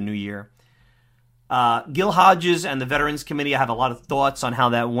 until after New Year. Gil Hodges and the Veterans Committee, I have a lot of thoughts on how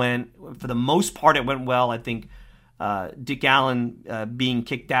that went. For the most part, it went well. I think Dick Allen being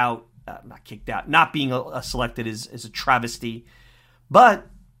not being selected is a travesty. But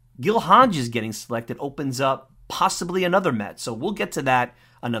Gil Hodges getting selected opens up possibly another Met. So we'll get to that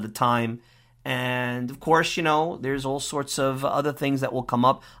another time. And, of course, there's all sorts of other things that will come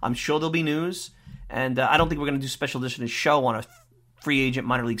up. I'm sure there'll be news. And I don't think we're going to do a special edition of the show on a free agent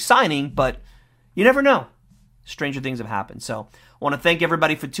minor league signing, but you never know. Stranger things have happened. So I want to thank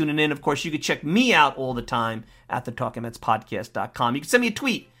everybody for tuning in. Of course, you can check me out all the time at the TalkingMetsPodcast.com. You can send me a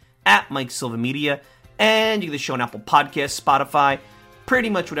tweet at Mike Silva Media, and you can get the show on Apple Podcasts, Spotify, pretty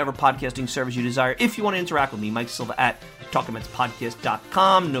much whatever podcasting service you desire. If you want to interact with me, Mike Silva at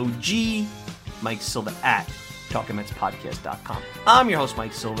TalkingMetsPodcast.com. No G. Mike Silva at TalkingMetsPodcast.com. I'm your host,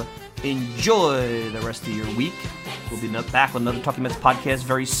 Mike Silva. Enjoy the rest of your week. We'll be back with another Talking Mets podcast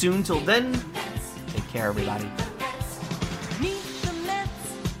very soon. Till then, take care, everybody. Meet the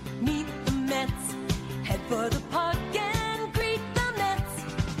Mets, meet the Mets. Head for the park and greet the Mets.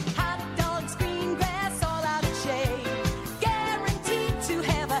 Hot dogs, green grass, all out of shade. Guaranteed to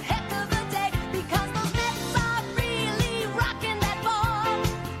have a heck of a day because those Mets are really rocking that ball,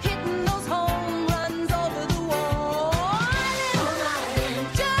 hitting those home runs over the wall.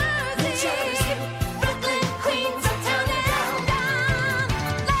 Jersey, Brooklyn, Queens, uptown and down.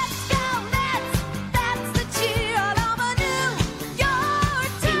 Let's go Mets! That's the cheer all over New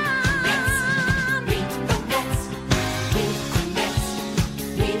York town. Meet the Mets, meet the Mets,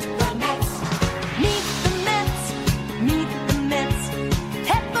 meet the Mets, meet the Mets, meet the Mets.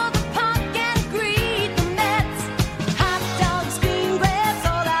 Head for the park and greet the Mets. Hot dogs, green grass,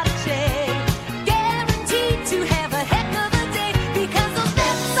 all out of shade. Guaranteed to have a heck of a day because those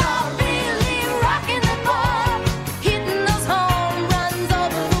Mets are really rocking the ball, hitting those home runs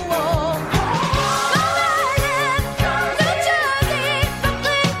over the wall. Long Island, New Jersey,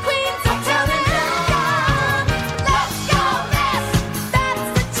 Brooklyn, Queens, uptown and down. Let's go Mets! That's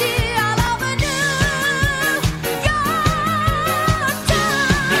the cheer all over New York town.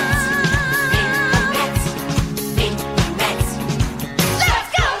 Meet the Mets, let's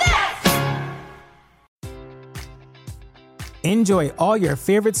go Mets! Enjoy all your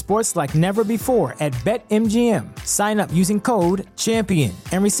favorite sports like never before at BetMGM. Sign up using code CHAMPION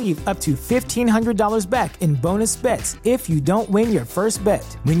and receive up to $1,500 back in bonus bets if you don't win your first bet.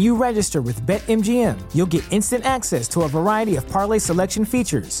 When you register with BetMGM, you'll get instant access to a variety of parlay selection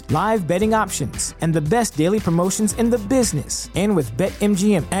features, live betting options, and the best daily promotions in the business. And with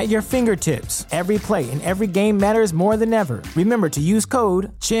BetMGM at your fingertips, every play and every game matters more than ever. Remember to use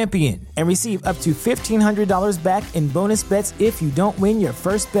code CHAMPION and receive up to $1,500 back in bonus bets if you don't win your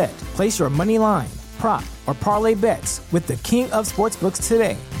first bet. Place your money line, prop, or parlay bets with the king of sportsbooks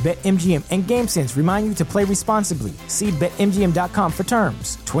today. BetMGM and GameSense remind you to play responsibly. See BetMGM.com for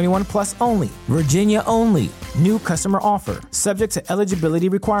terms. 21 plus only. Virginia only. New customer offer. Subject to eligibility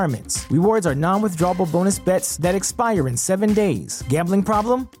requirements. Rewards are non-withdrawable bonus bets that expire in 7 days. Gambling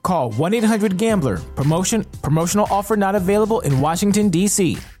problem? Call 1-800-GAMBLER. Promotional offer not available in Washington,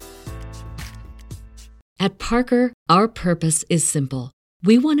 D.C. At Parker, our purpose is simple.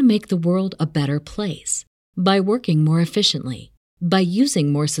 We want to make the world a better place by working more efficiently, by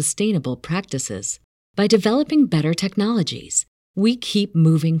using more sustainable practices, by developing better technologies. We keep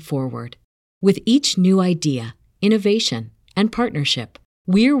moving forward. With each new idea, innovation, and partnership,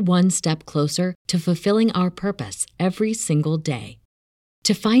 we're one step closer to fulfilling our purpose every single day.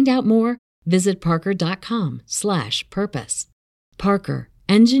 To find out more, visit parker.com/purpose. Parker,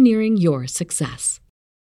 engineering your success.